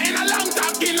 in a long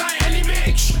talking like any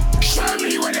bitch. Show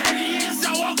me what any is, so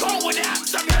I'll go with that.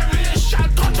 Some lemonade shot,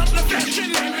 cut up the flesh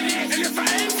and lemonade. And if I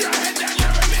ain't your head, then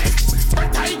never miss.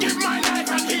 But I give my life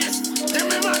a kiss. Give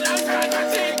me my life and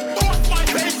I take. Both my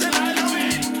face and I know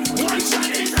it. One shot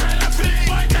is hell of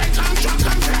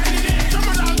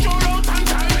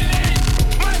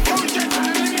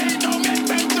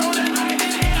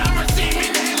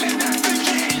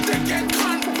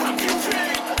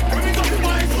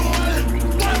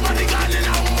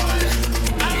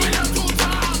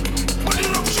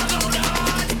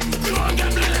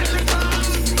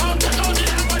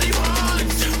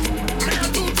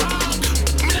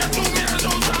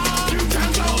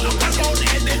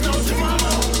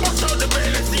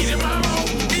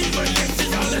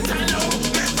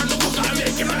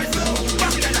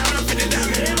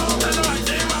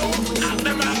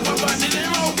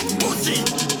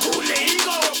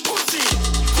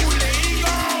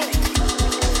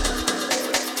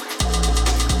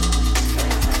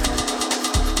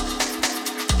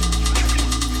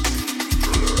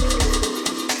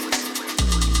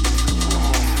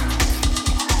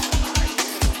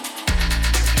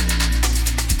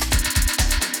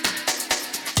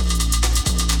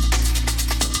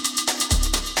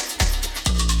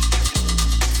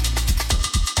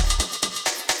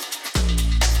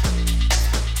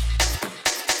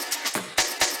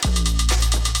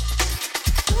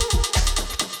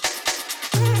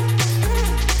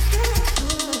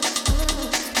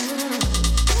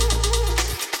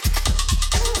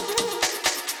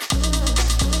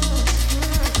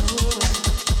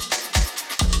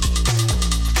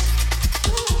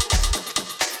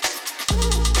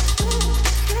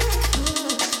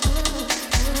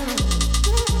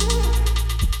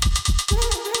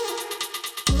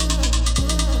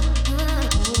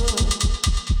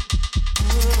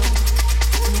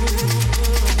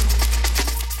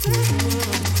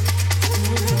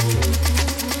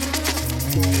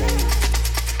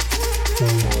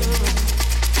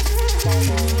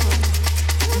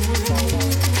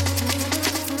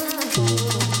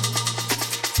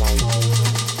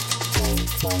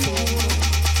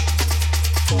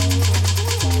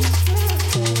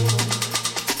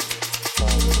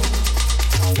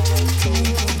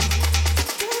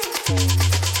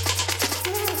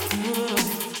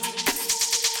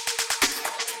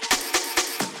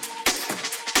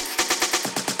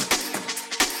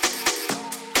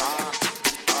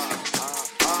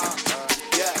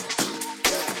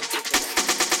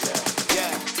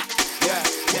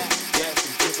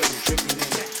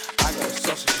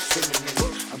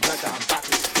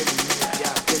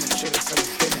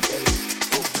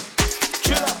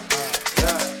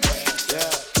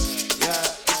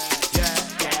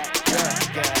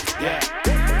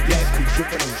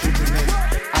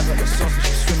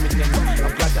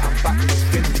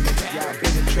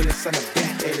Phyllis and a big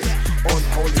Ellis.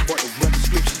 Unholy, but the word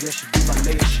scriptures. Yeah, she do my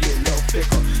layer, she a little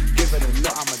thicker. Give it a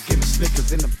lot, I'ma give it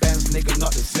Snickers in the Benz, nigga,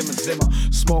 not the Zimmer.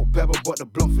 Smoke pepper, but the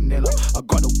blunt vanilla. I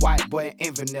got the white boy, it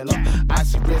ain't vanilla.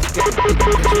 Icy wrist, get the bitch,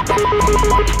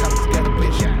 get the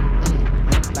bitch.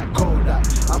 Like Kodak,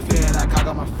 I'm feeling like I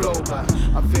got my flow back.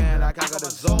 I'm feeling like I got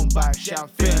the zone back. Shit, I'm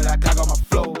feeling like I got my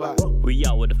flow back. We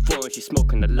out with the foreign, she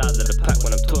smoking the loud of the pack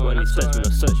when I'm touring. These feds when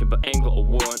I'm searching, but ain't got a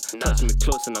warrant. Touching me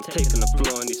close and I'm taking the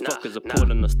floor. And these fuckers are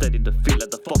pulling, not steady to feel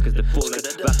like the fuckers they falling.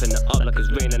 Wrapping it up like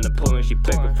it's raining and pouring. She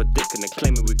begging for dick and they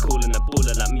claiming we coolin'. A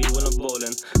bullet like me when I'm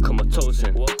rolling. Come on,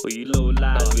 toasting. Or you low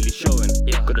lies really showing.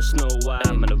 Got a snow white,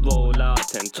 I'm gonna roll out,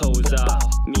 10 toes out.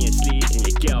 Me and Sleeves in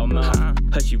your girl mouth.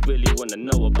 Heard she really wanna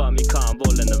know about me, can't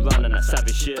rolling around and that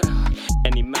savage shit.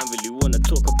 Any man really wanna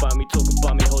talk about me, hold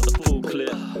the full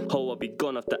clip. Ho, I'll be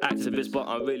gone off the activist, but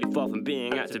I'm really far from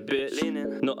being active, bitch.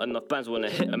 Not enough fans wanna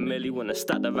hit a milli, wanna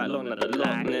stack the right long like the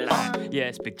Loch Ness. Yeah,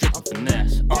 it's big drippin'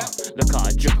 finesse. Look how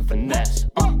I drippin' finesse.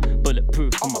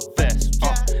 Bulletproof on my vest.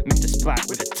 Mr. Sprite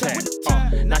with a tech.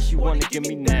 Now she wanna give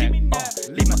me neck.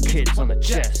 Leave my kids on the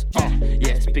chest.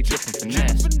 Yeah, it's big drippin'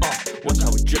 finesse. Watch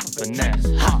how we drippin' finesse.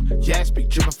 Yeah, it's big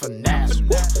drippin' finesse.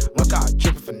 Look how I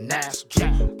drippin' finesse.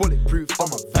 Bulletproof on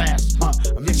my vest.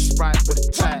 I mix Sprite with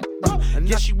a tech. And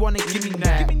yeah, she wanna give me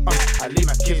neck. I leave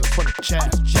my kids on the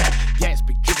chest. Yeah, it's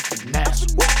big drippin' finesse.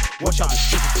 Watch how I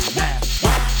drippin' finesse.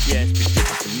 Yeah, it's big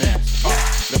drippin'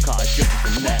 finesse. Look how I drippin'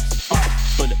 finesse.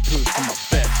 Bulletproof on my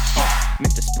vest.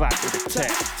 Mr. Sprite with a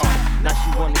tech. Now she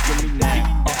wanna give me neck.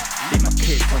 Leave my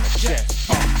kids on the chest.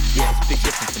 Yeah, it's big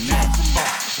drippin' finesse.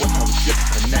 Watch how we drippin'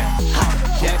 finesse.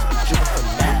 Yeah, it's big drippin'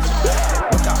 finesse.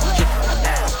 Look how I drippin'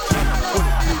 finesse.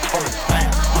 Bulletproof on my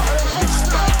vest. Mix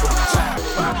Sprite with a tech.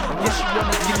 Yeah, she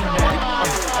wanna give me neck.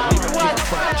 I leave my kids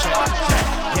on the chest.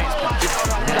 Yeah, it's big drippin'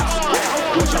 finesse.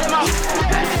 Watch how I drippin'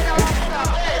 finesse.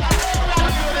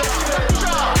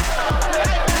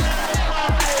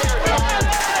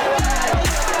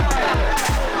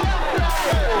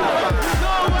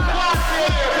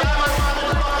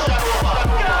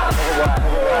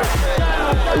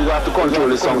 You have to control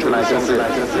the song tonight, you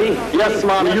see. Yes,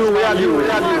 ma'am, we are you.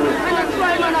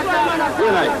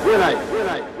 Good night.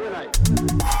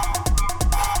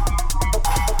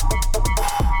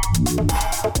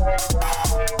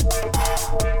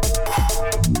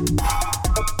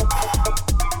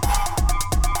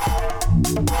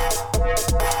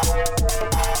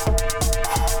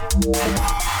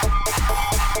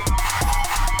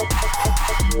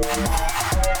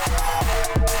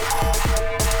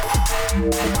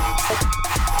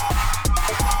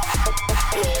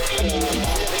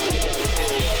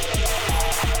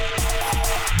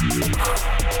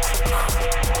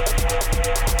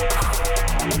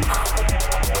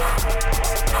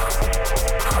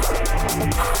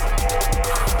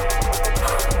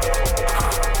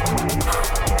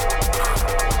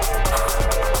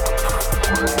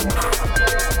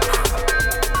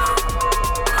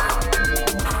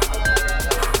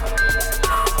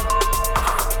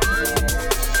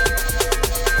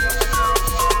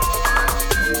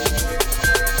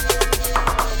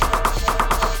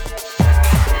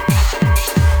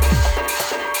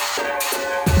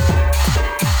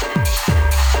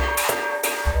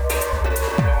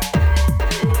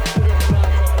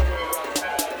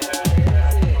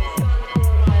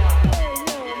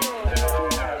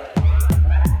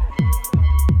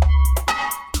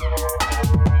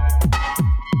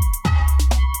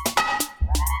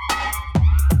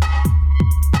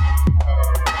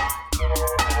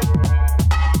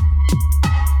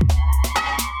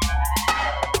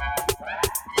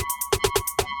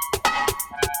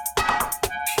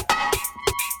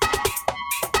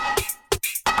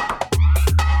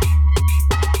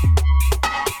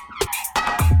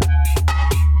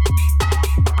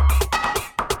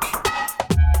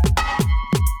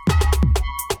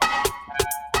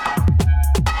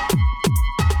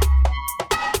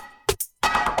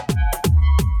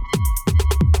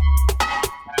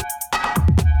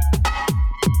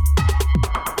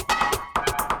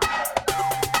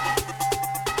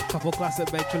 Couple classic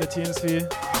Bay Triller tunes for you.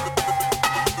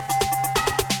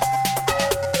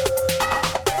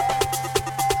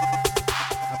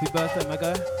 Happy birthday, my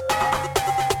guy.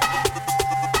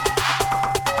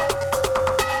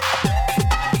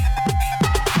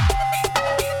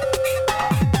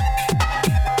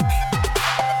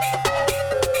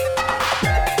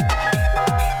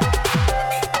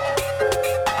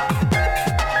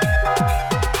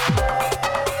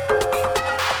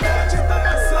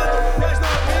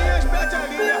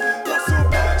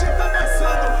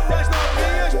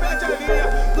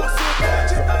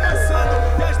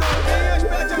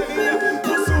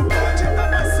 Nosso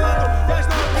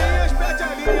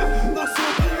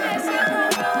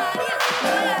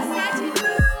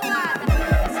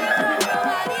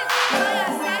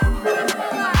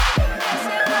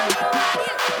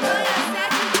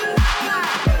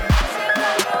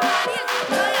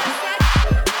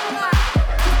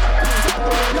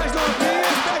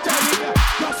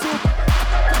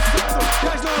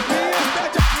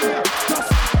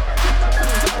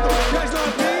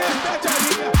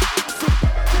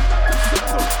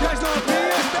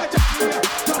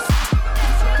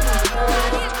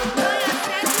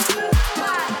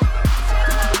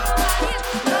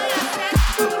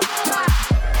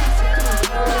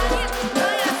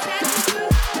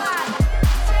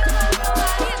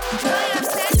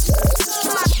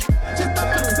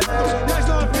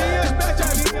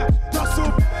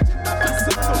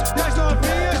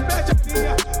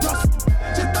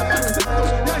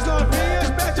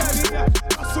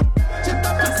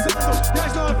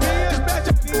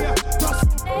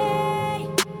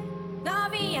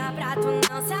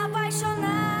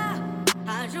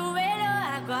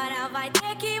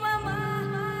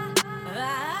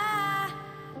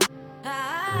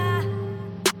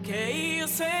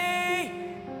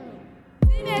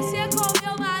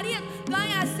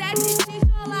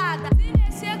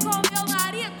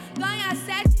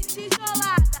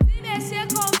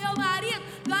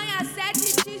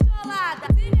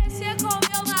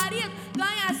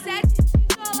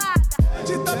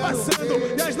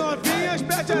novinhas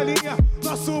perde a linha.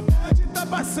 Nosso bonde tá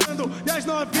passando e as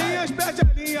novinhas perde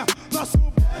a linha. Nosso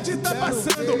bonde tá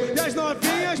passando e as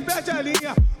novinhas perde a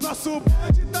linha. Nosso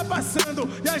bonde tá passando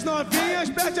e as novinhas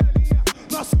perde a linha.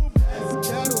 Nosso bonde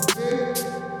quero ver.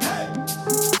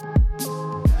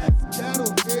 Quero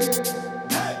ver. Quero ver.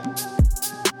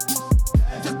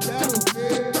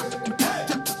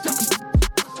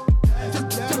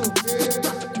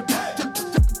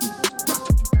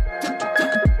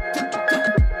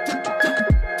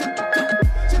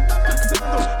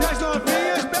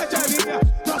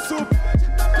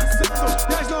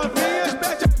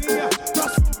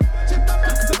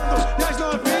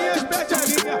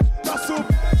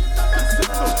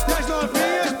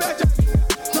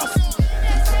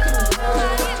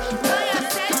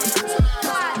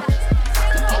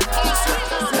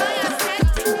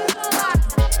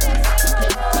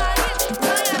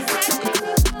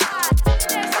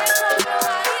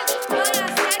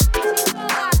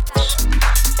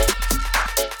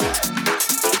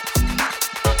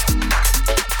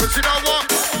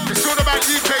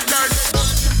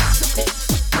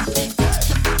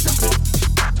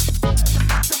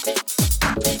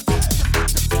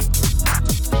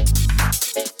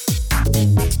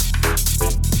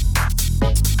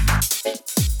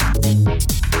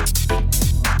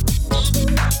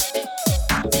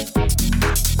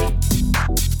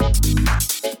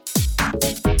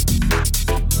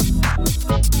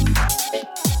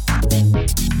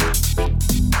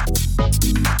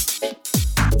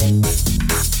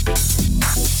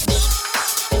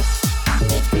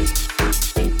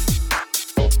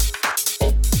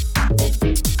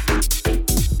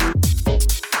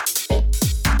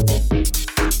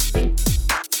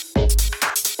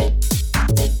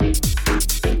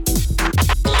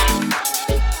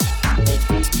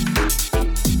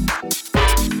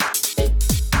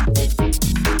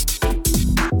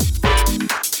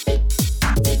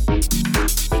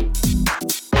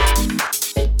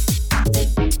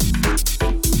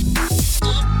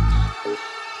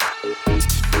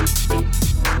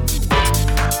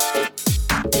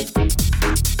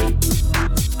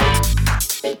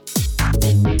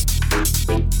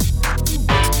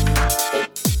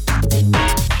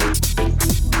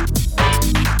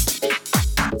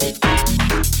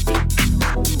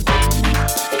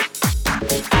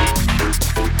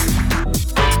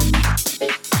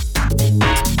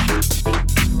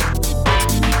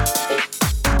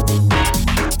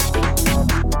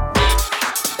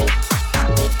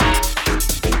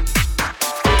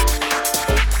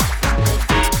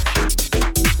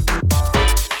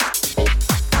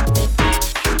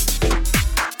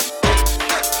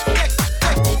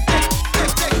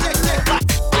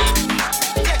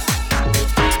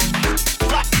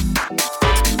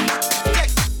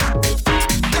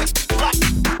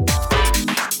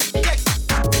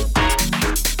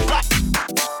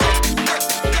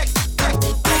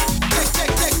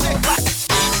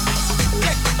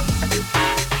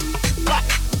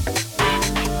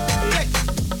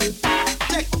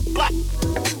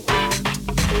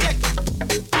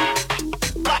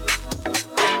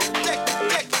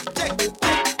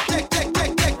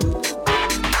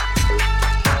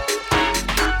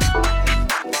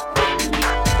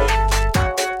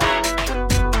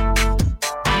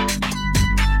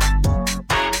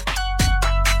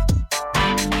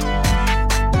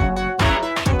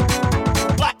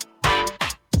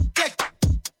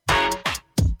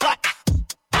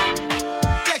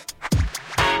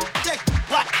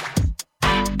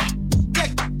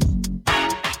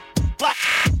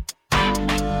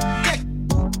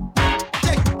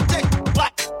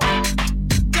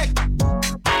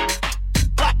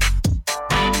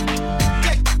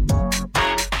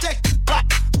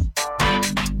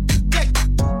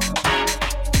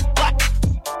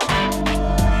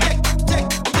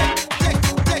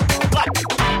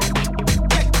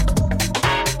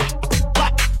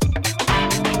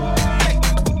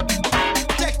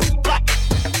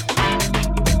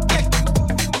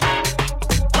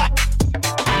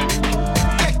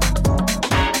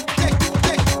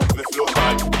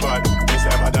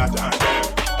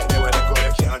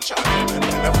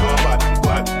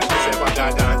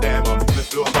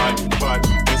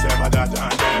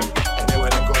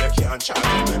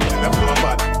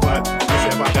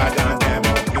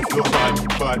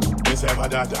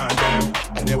 that and them.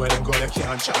 Anywhere them go, they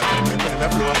can't chat them. When the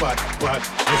flow bad,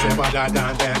 they say bad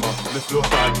and them. The flow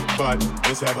bad,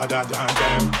 they say bad and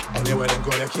them. Anywhere them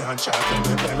go, they can't chat them.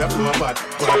 When the flow bad,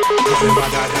 they say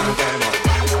bad and them.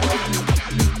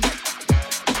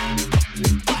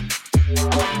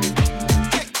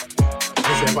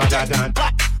 They say bad and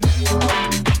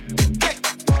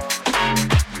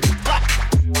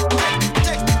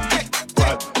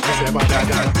ever da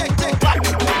da.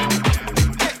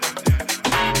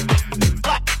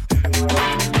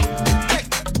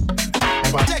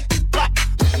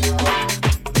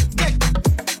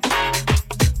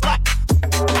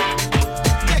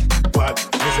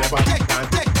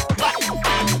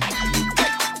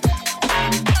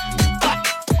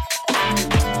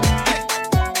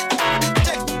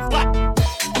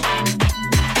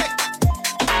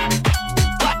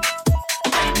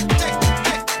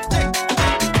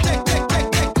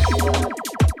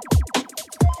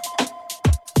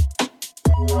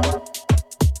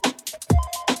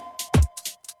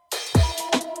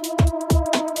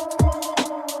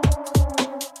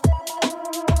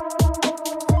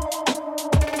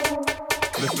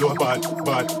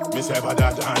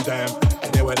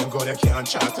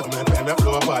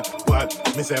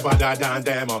 Me say bada dan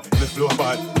them, me flow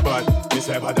bad. Me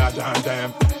say bada dan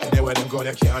them. Anywhere them go,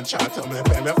 they can't chat. Me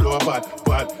pay me flow bad.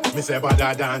 Me say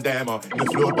bada dan them, me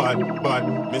flow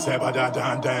bad. Me say bada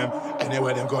dan them.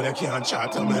 Anywhere them go, they can't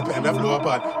chat. Me pay me flow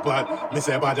bad. Me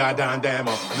say bada dan them,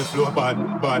 me flow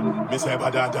bad. Me say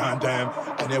bada dan them.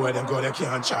 Anywhere them go, they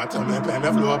can't chat. Me pay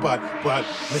me flow bad.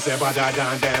 Me say bada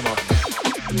dan them.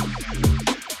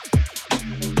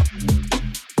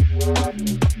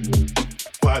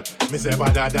 Me say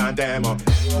bada dan them.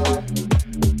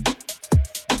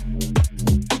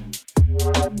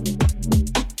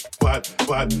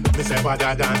 Me say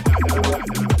bada dan.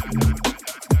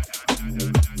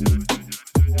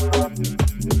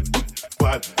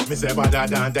 Me say bada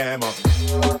dan them.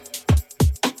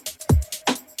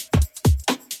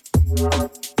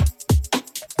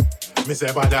 Me say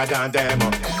bada dan them.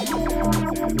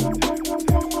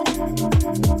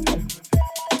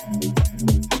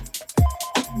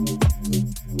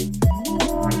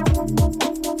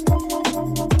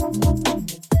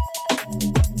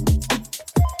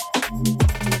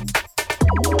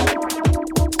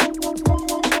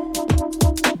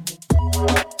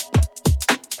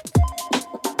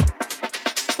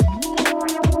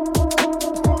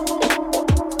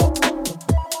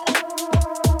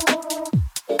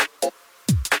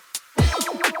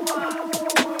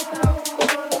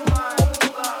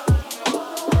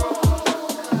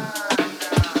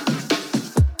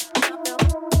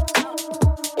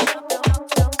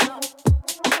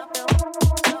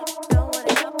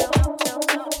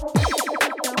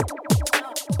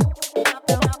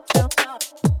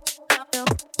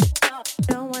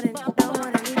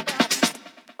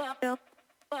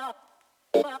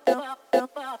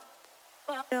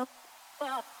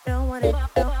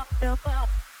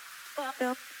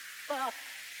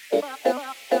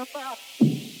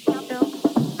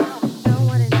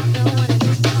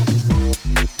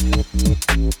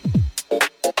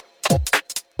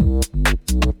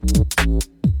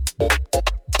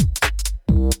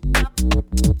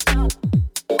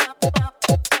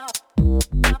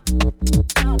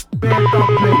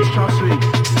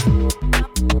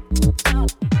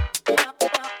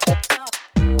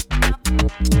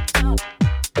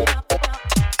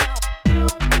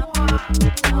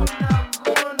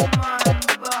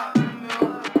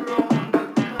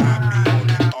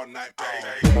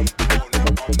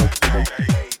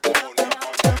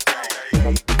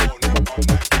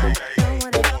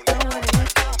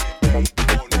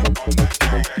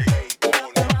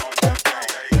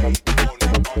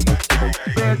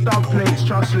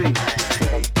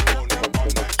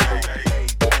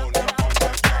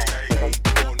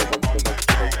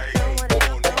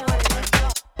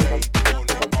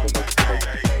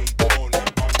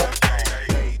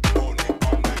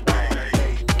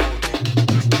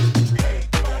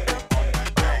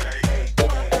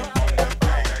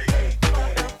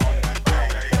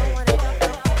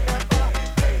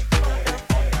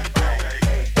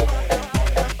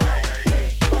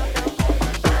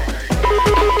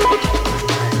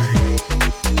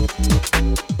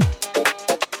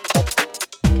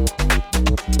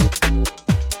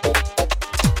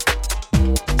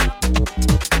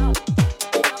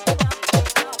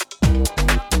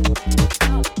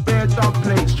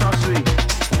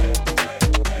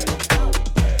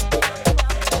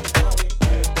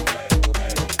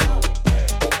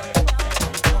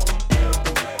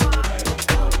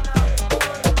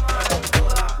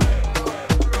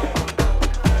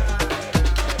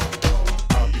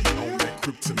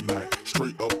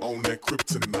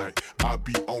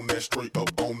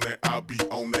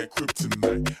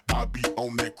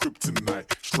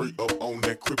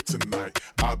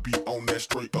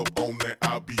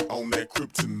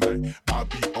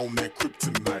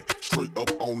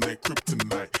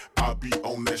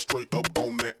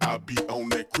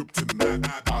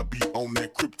 I be on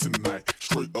that kryptonite,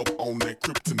 straight up on that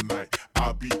kryptonite.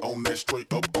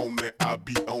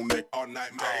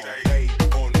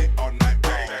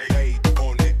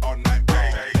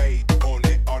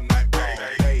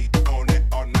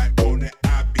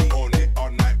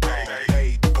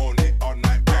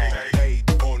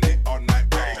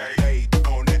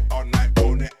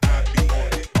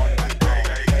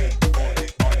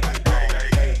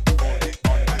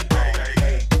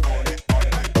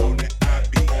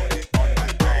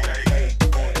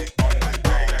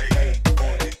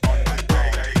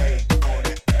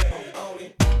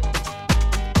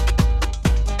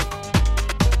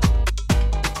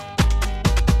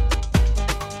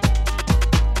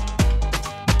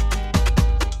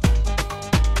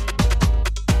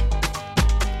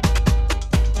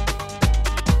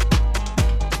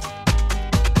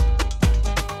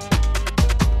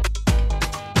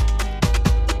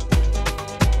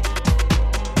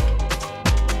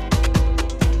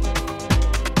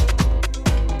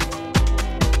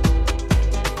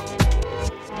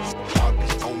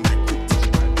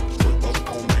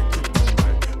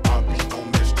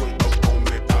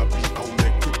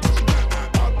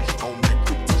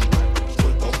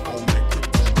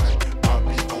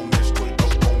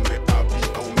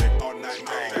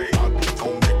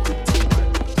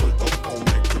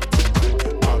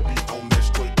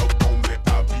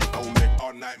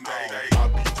 night, man. I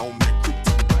be on that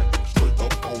kryptonite, pull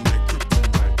up on that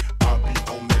kryptonite. I be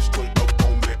on that straight up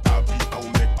on that. I be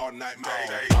on that all night, man.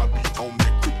 I be on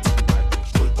that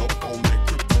kryptonite, pull up on that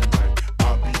kryptonite.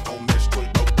 I be on that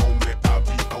straight up on that. I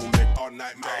be on that all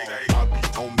night, man. I be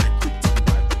on that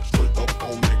kryptonite, pull up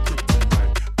on that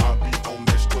kryptonite. I be on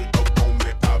that straight up on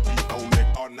that. I be on that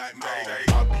all night, man.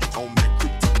 I be on that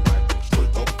kryptonite, pull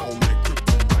up on that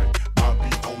kryptonite. I be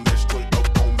on that straight up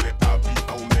on that. I be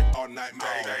on that all night, man.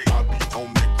 I be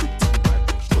on that kryptonite,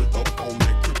 pull up on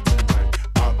that kryptonite.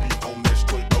 I be on that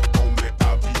straight up on that.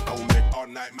 I be on that all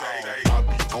night, man. I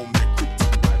be on that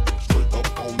kryptonite, pull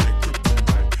up on that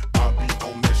kryptonite. I be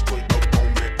on that straight up on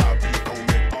that. I be on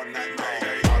that all night, man.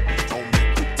 I be on that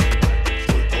kryptonite,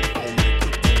 pull up on that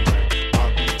kryptonite. I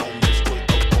be on that straight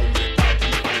up on that. I be on that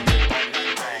all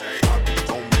night, man. I be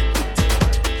on that kryptonite,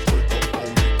 pull up on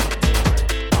that kryptonite.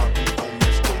 I be on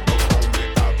that straight up on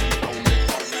that. I be on that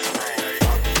all night, man.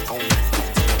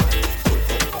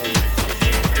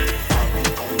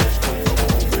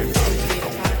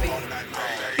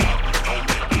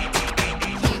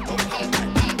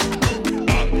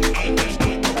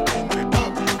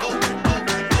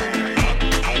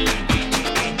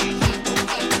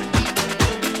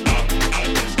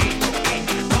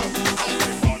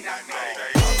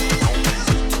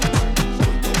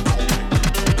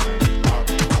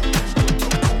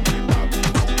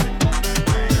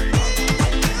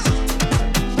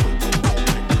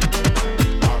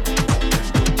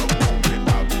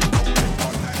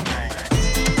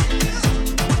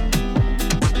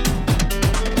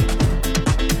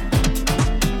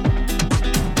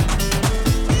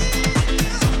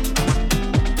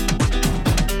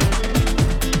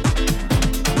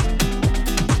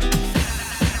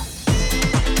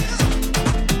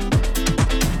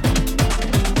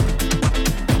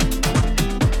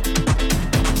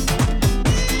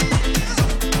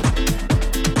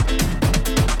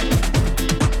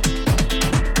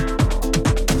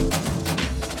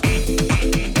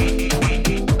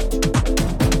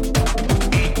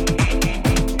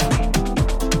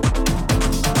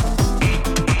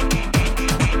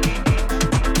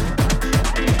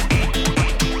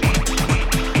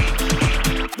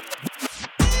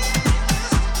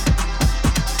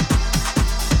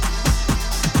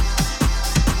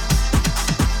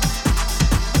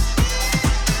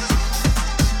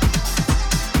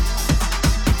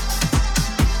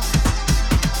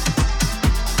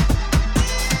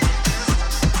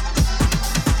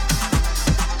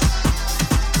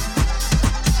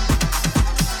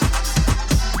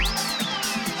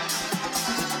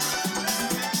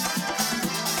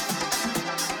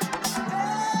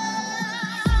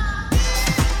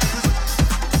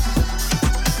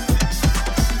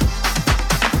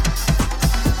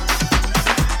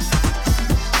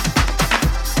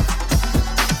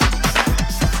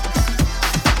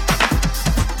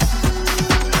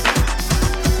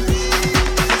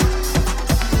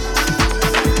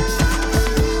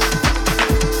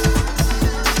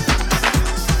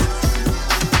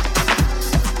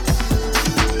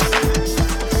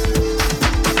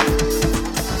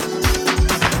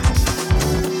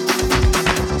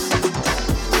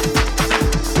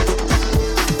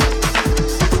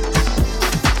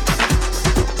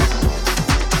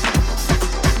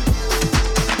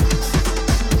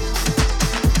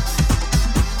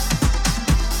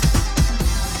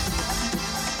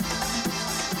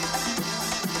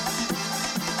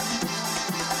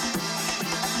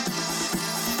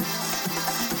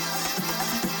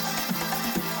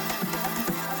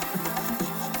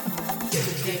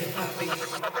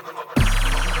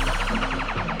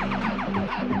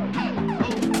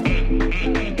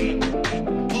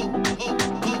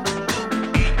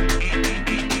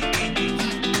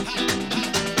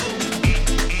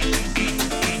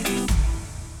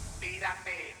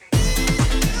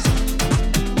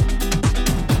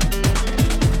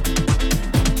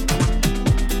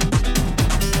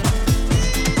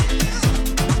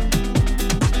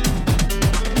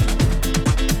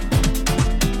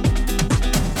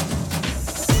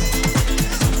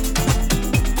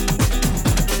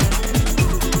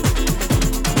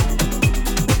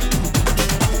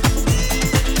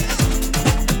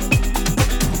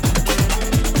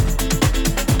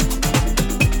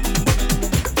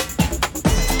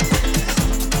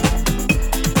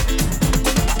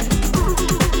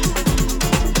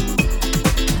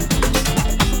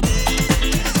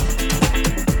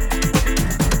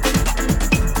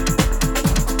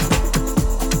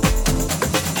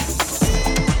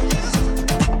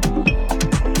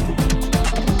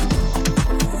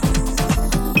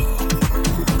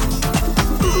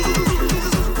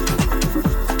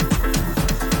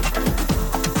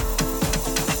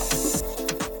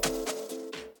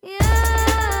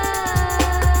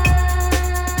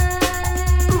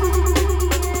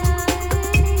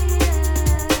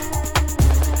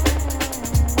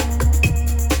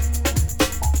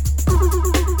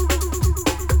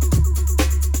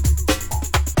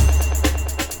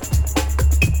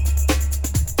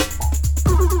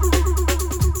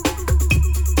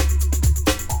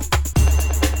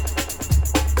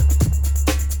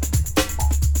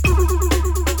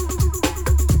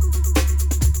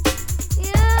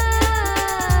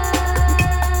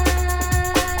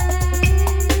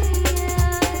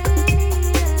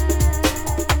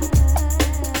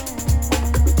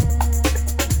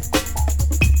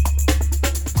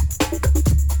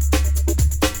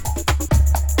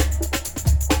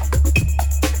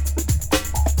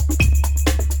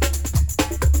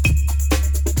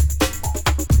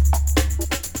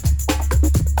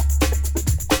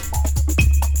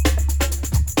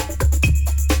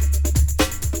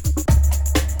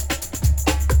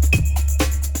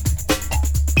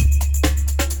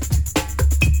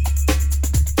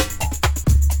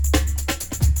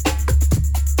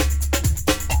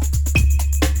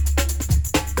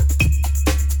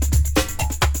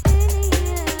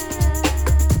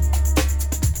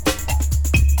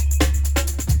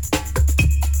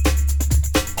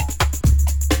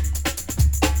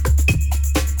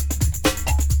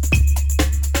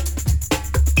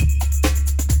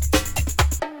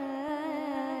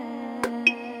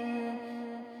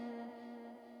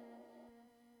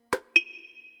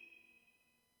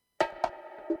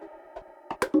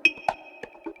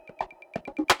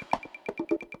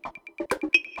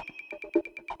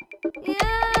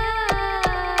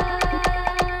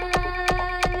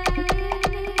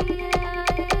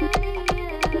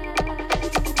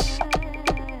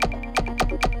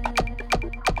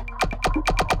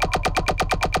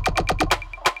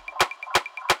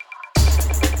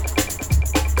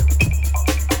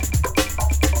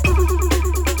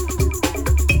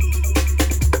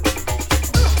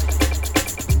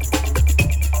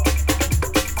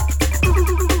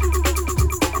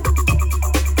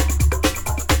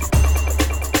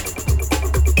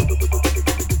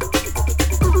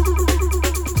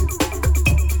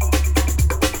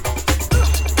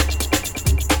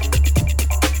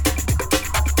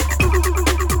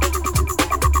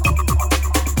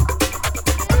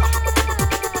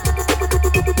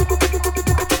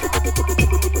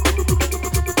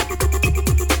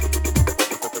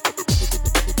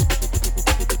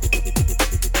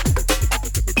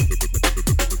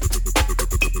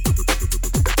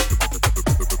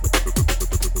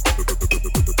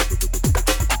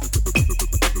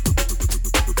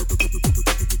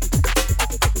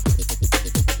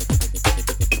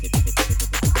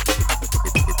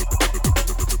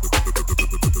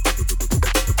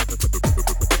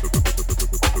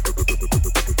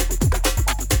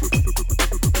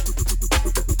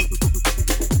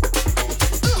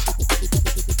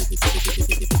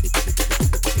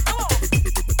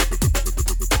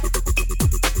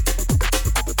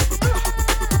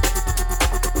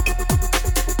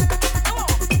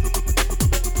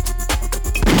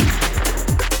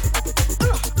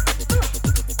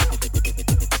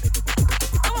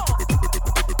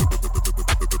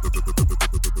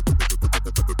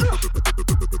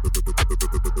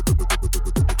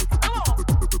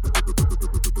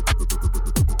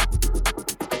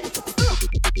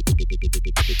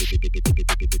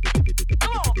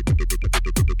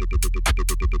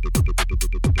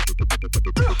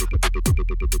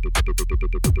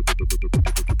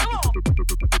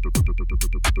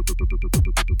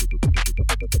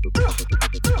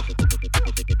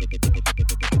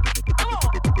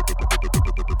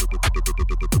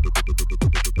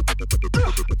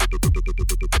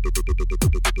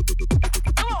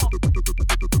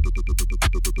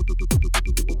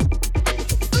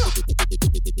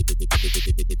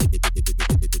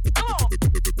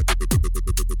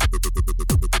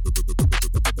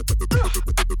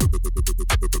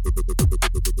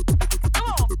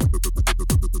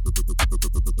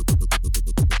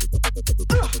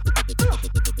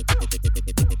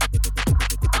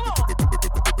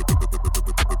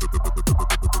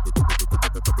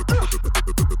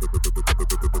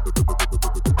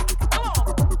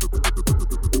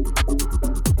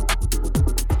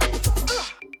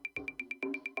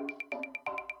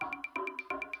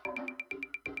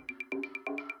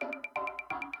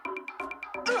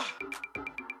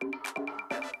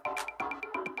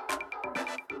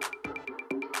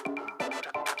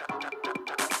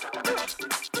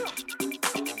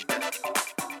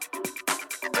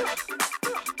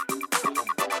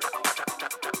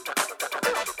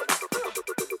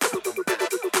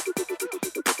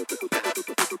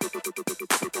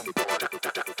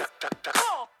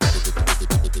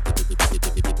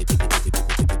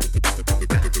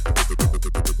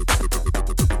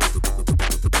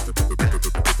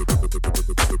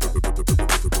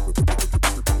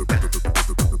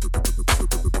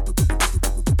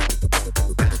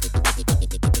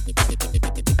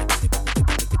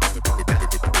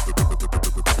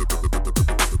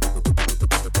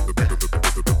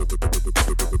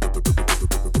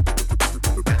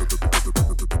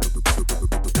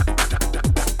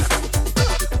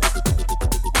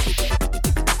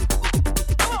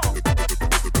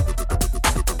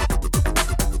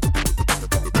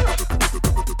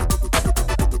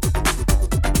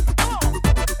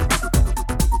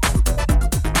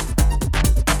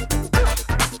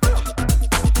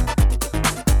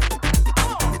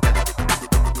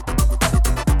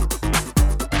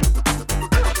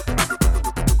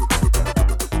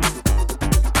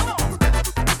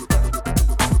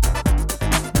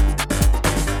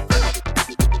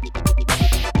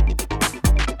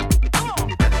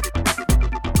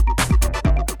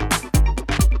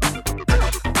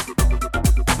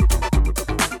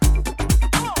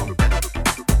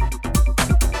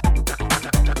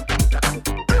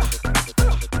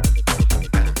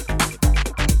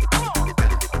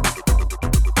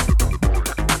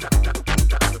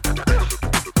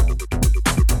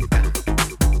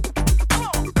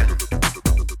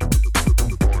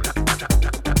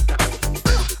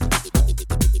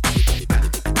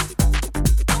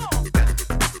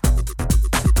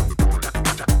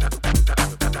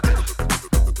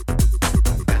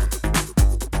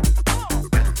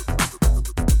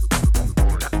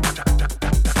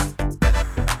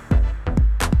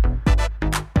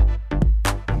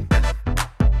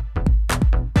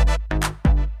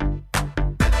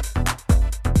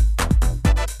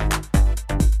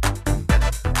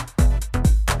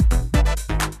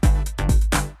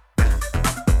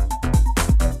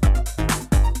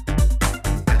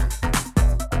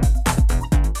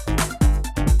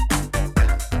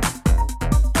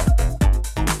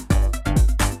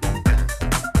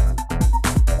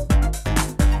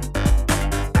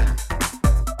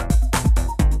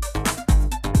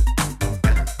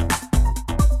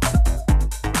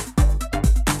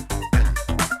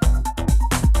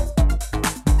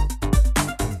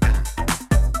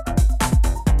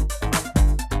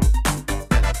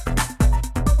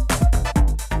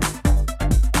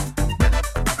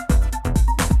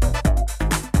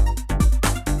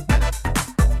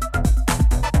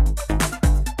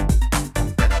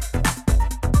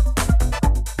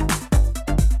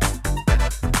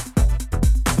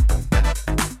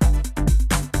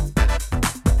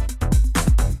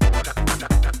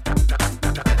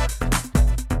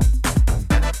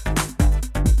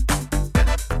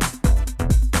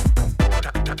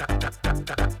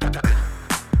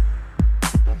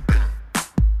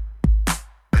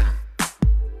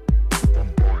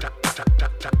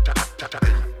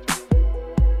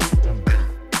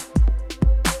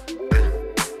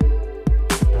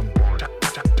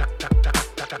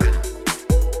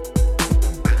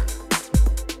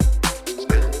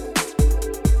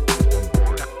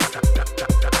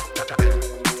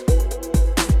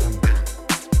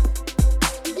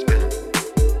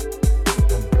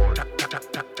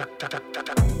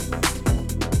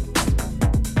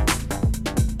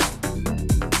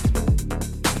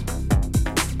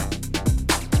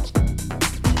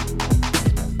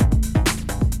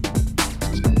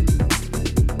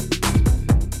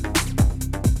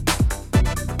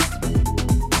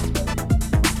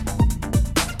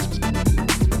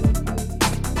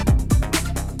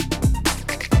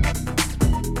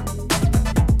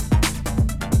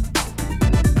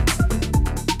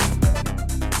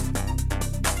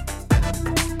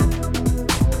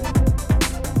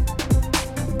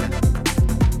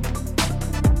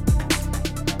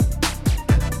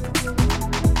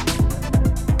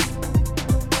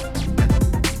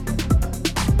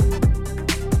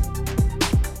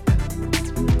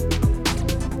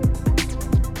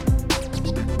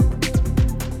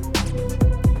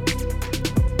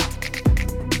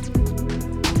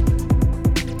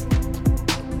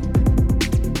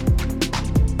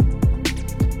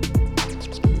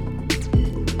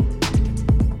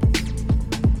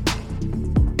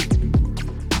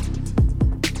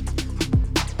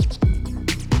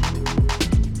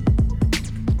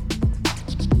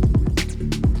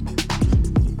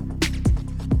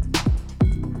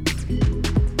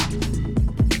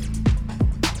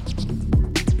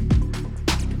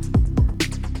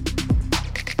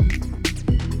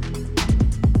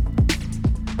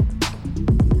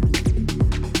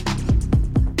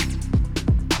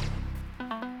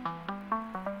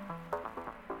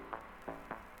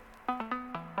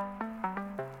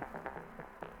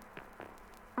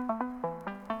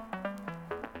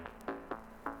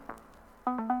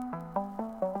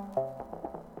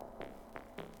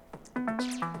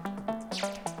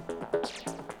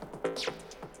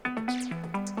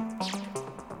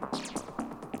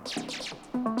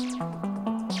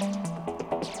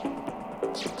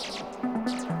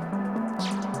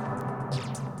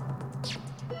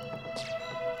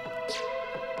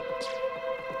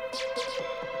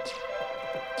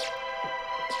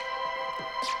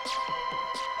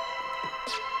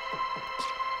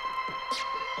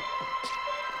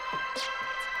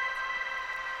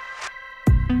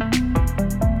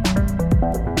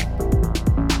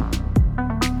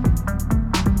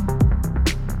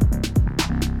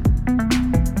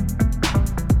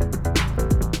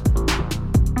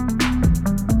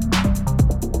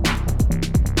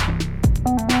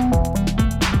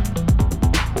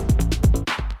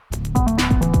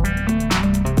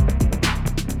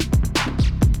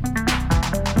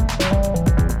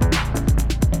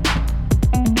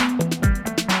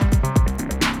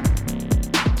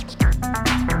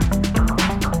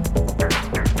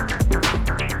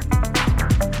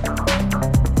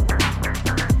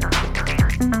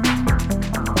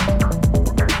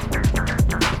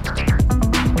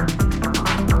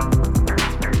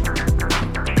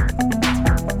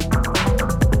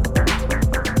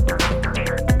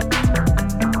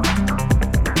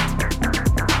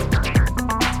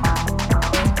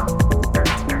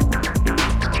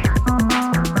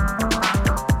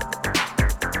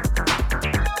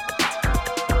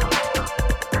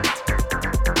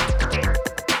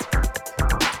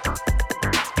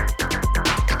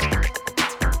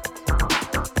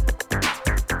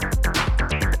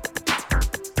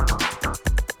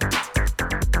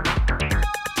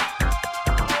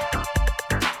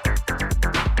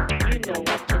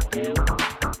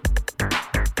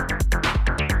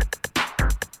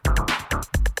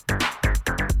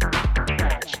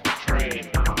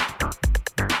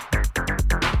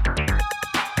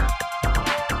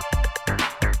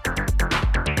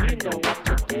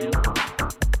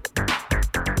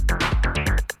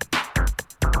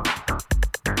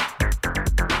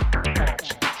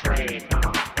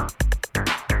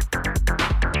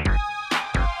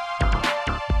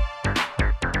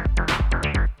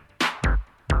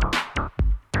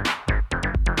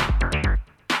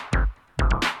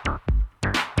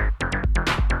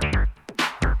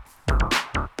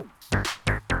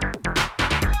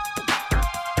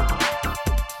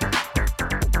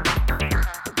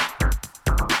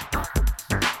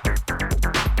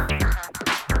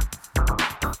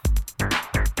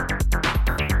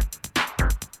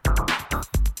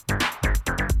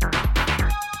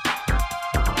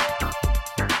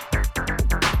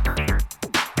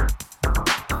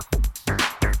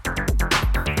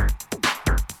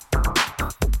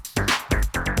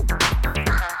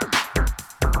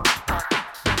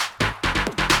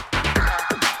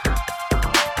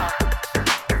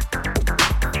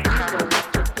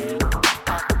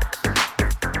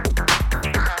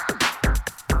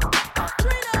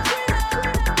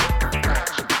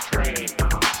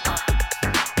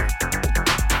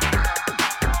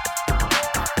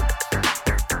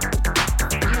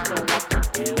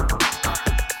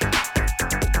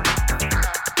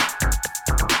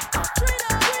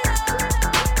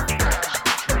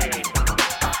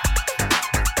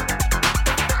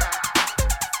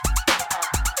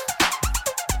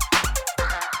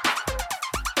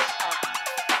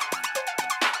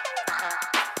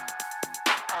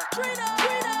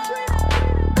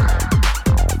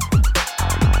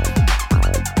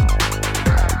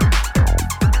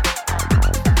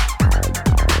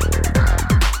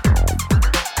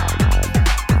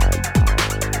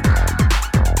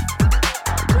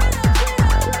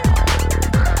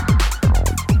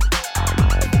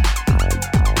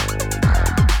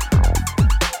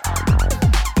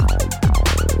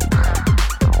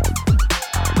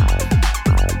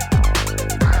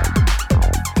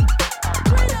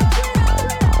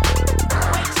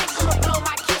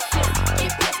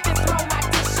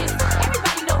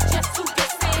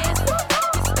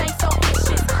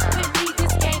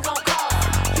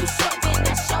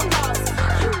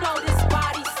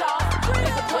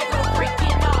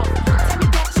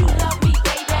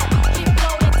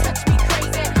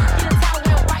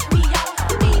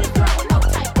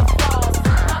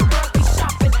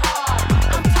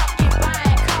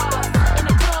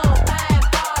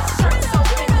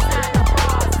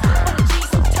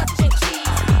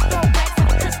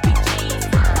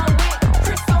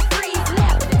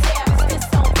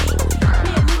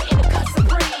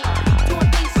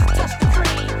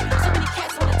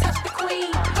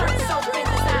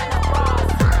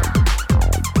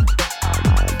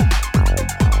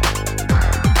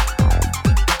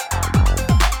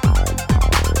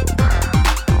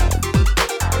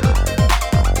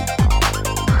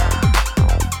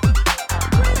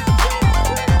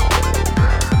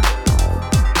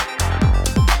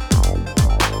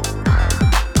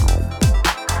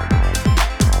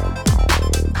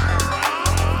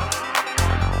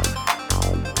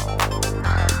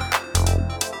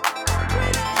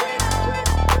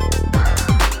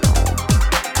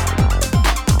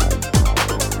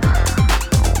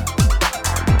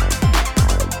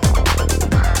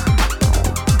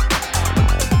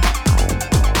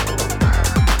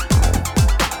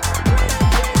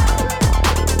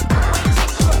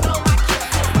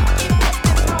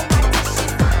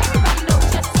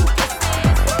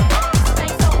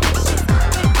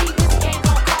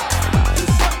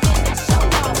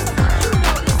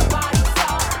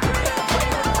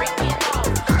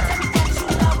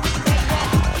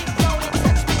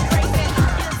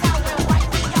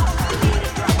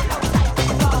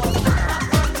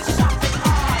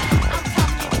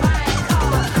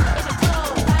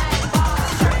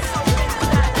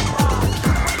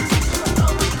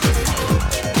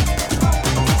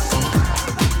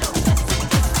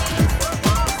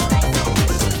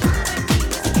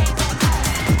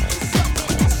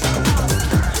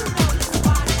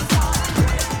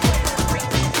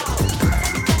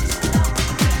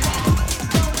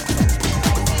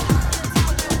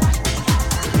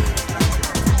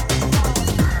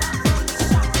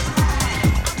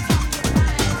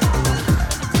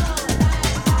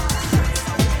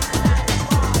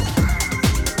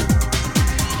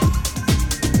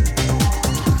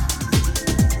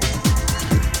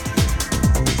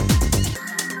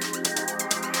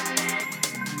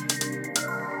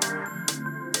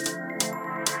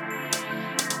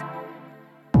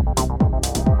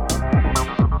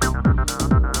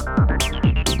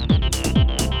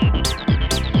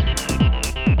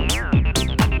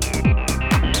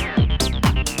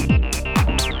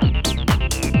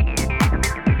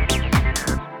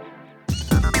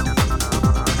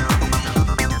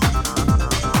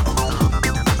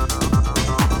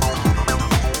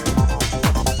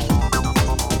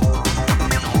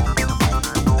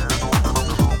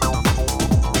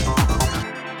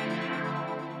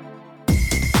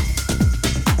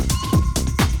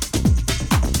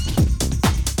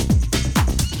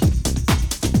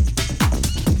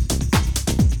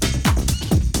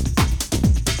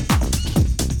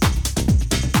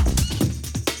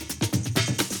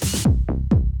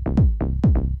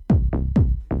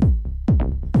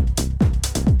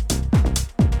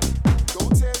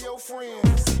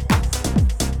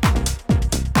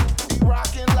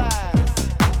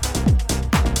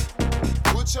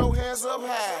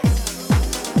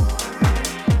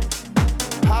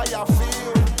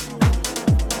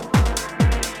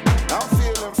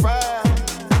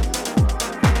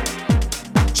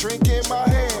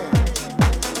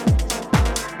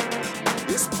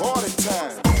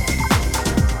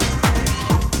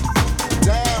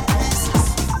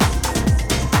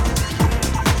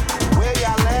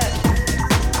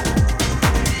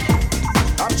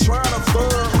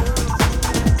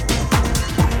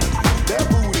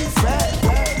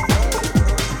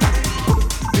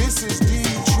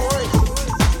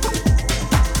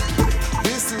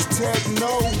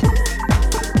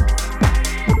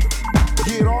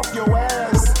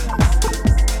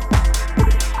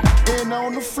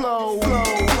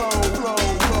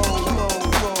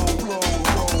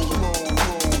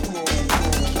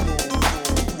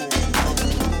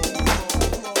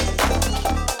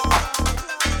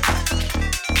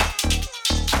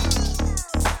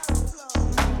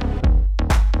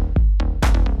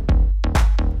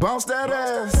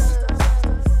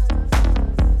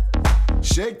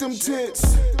 them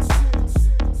tits.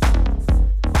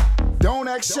 Don't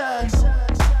act shy.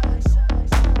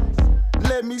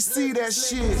 Let me see that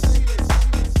shit.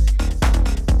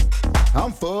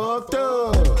 I'm fucked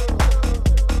up.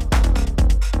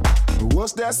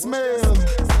 What's that smell?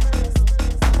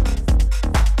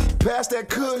 Pass that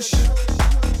kush.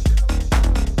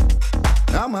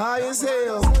 I'm high as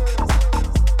hell.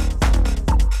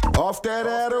 Off that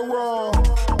Adderall.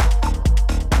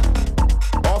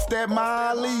 Off that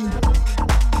Miley.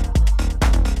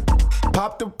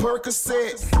 Pop the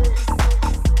Percocet.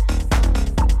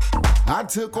 I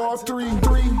took all three.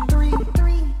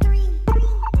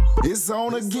 It's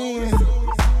on again.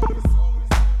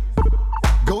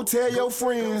 Go tell your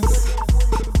friends.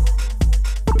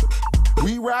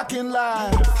 We rockin'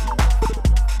 live.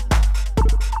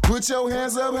 Put your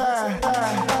hands up high.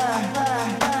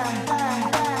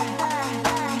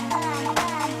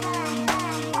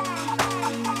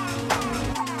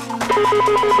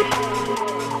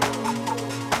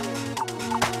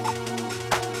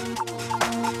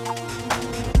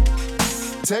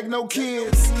 Techno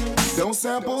kids, don't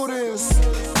sample this.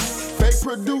 Fake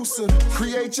producer,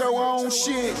 create your own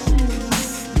shit.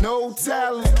 No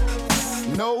talent,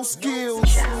 no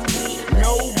skills,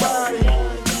 nobody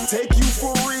take you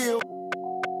for real.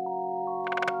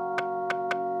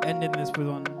 Ending this with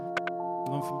one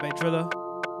from Bay Triller.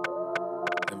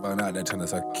 Everyone out there trying to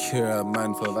secure a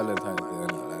man for Valentine's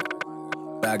Day,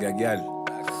 like bag a gal.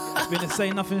 It's been a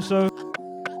Say Nothing show.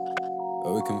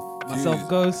 Oh, we can Myself,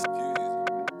 Ghost.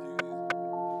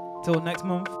 Till next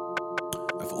month.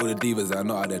 And for all the divas that are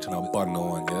not out there trying to bun no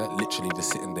one, yeah, literally just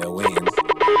sitting there waiting.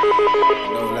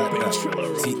 No, like that.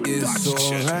 See, it's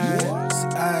alright.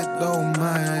 I don't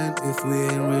mind if we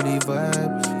ain't really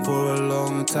vibe for a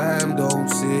long time. Don't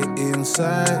sit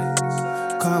inside.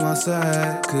 Come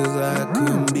outside, cause I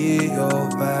can be your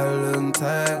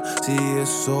Valentine. See,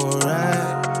 it's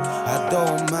alright. I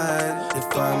don't mind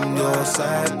if I'm your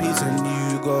side piece and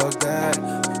you got that.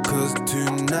 Cause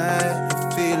tonight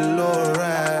you feel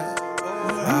alright.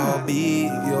 I'll be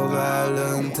your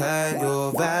Valentine,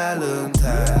 your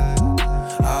Valentine.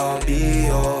 I'll be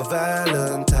your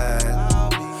Valentine.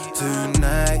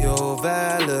 Tonight your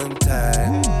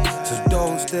Valentine. So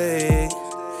don't stay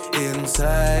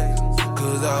inside,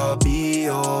 cause I'll be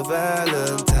your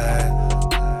Valentine.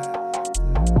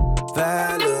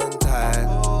 Valentine.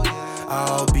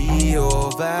 I'll be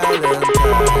your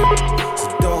Valentine.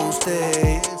 So don't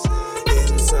stay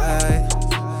inside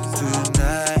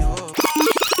tonight.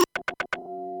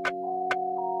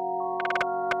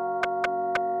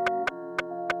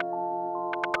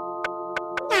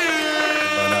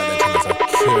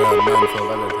 Secure a man for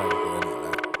Valentine's Day,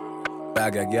 like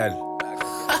bag a gal.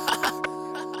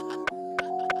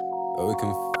 Oh, we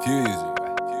confuse you.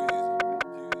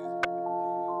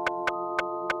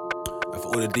 And for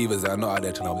all the divas that are not out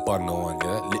there trying to bun no one,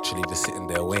 yeah, literally just sitting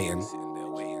there waiting.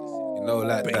 You know,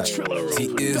 like that. See,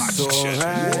 it's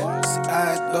alright.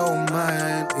 I don't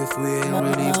mind if we ain't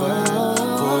really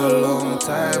vibe for a long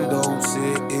time. Don't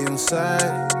sit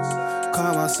inside.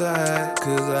 Come outside,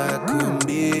 cause I can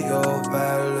be your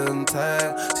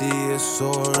Valentine. See, it's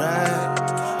alright.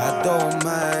 I don't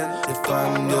mind if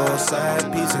I'm your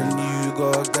side piece and you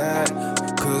got that.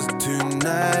 Cause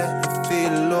tonight you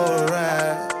feel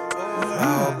alright.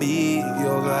 I'll be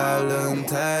your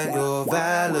Valentine, your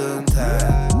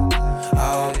Valentine.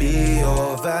 I'll be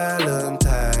your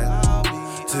Valentine.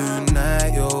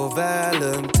 Tonight your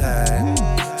Valentine.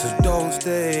 So don't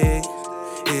stay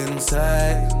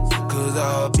inside, cause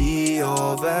I'll be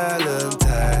your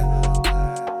Valentine.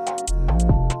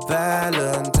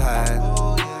 Valentine.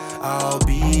 I'll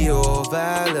be your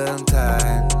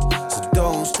Valentine. So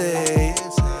don't stay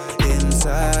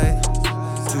inside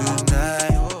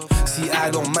tonight. See, I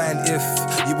don't mind if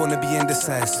you wanna be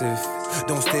indecisive.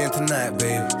 Don't stay in tonight,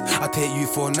 babe. I'll take you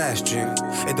for a nice drink.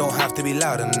 It don't have to be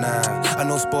loud enough. I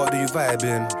know spot that you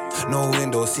vibing. No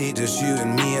window seat, just you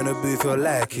and me in the booth, you'll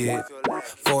like it.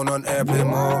 Phone on airplane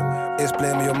mode,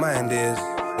 explain where your mind is.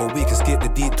 Or we can skip the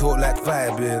deep talk like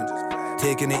vibing.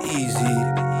 Taking it easy.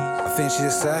 I think she's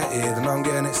excited and I'm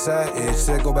getting excited. She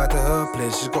said go back to her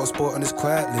place, she's got a spot on this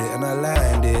quietly and I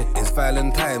lined it. It's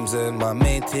Valentine's and my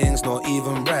main thing's not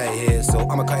even right here. So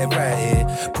I'ma cut it right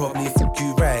here, probably fuck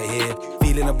you right here.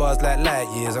 Feeling the buzz like light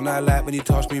years and I like when you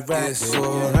touch me right. It's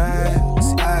alright,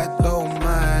 see, I don't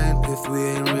mind if we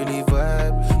ain't really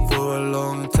vibe for a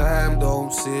long time.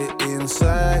 Don't sit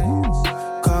inside,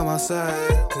 come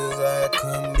outside, cause I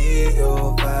can be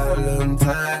your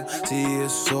Valentine. See,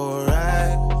 it's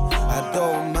alright. I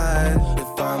don't mind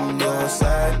if I'm your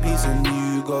side piece and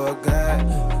you got a guy.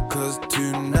 Cause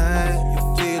tonight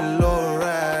you feel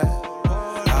alright.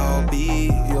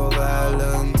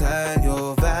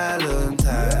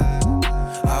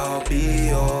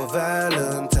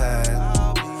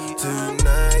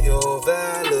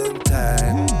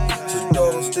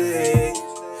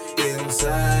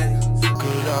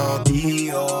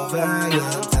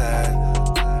 Valentine,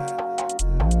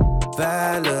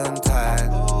 Valentine,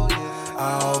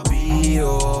 I'll be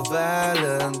your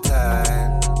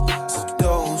Valentine. So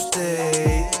don't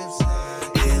stay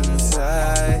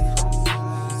inside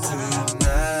tonight.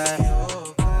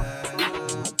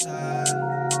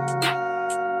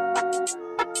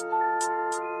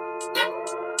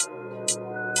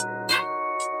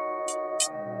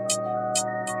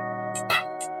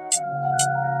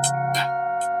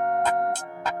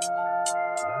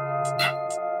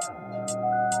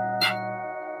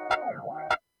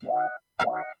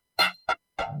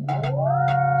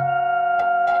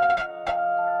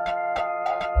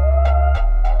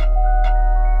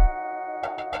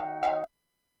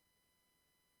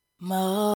 Mo.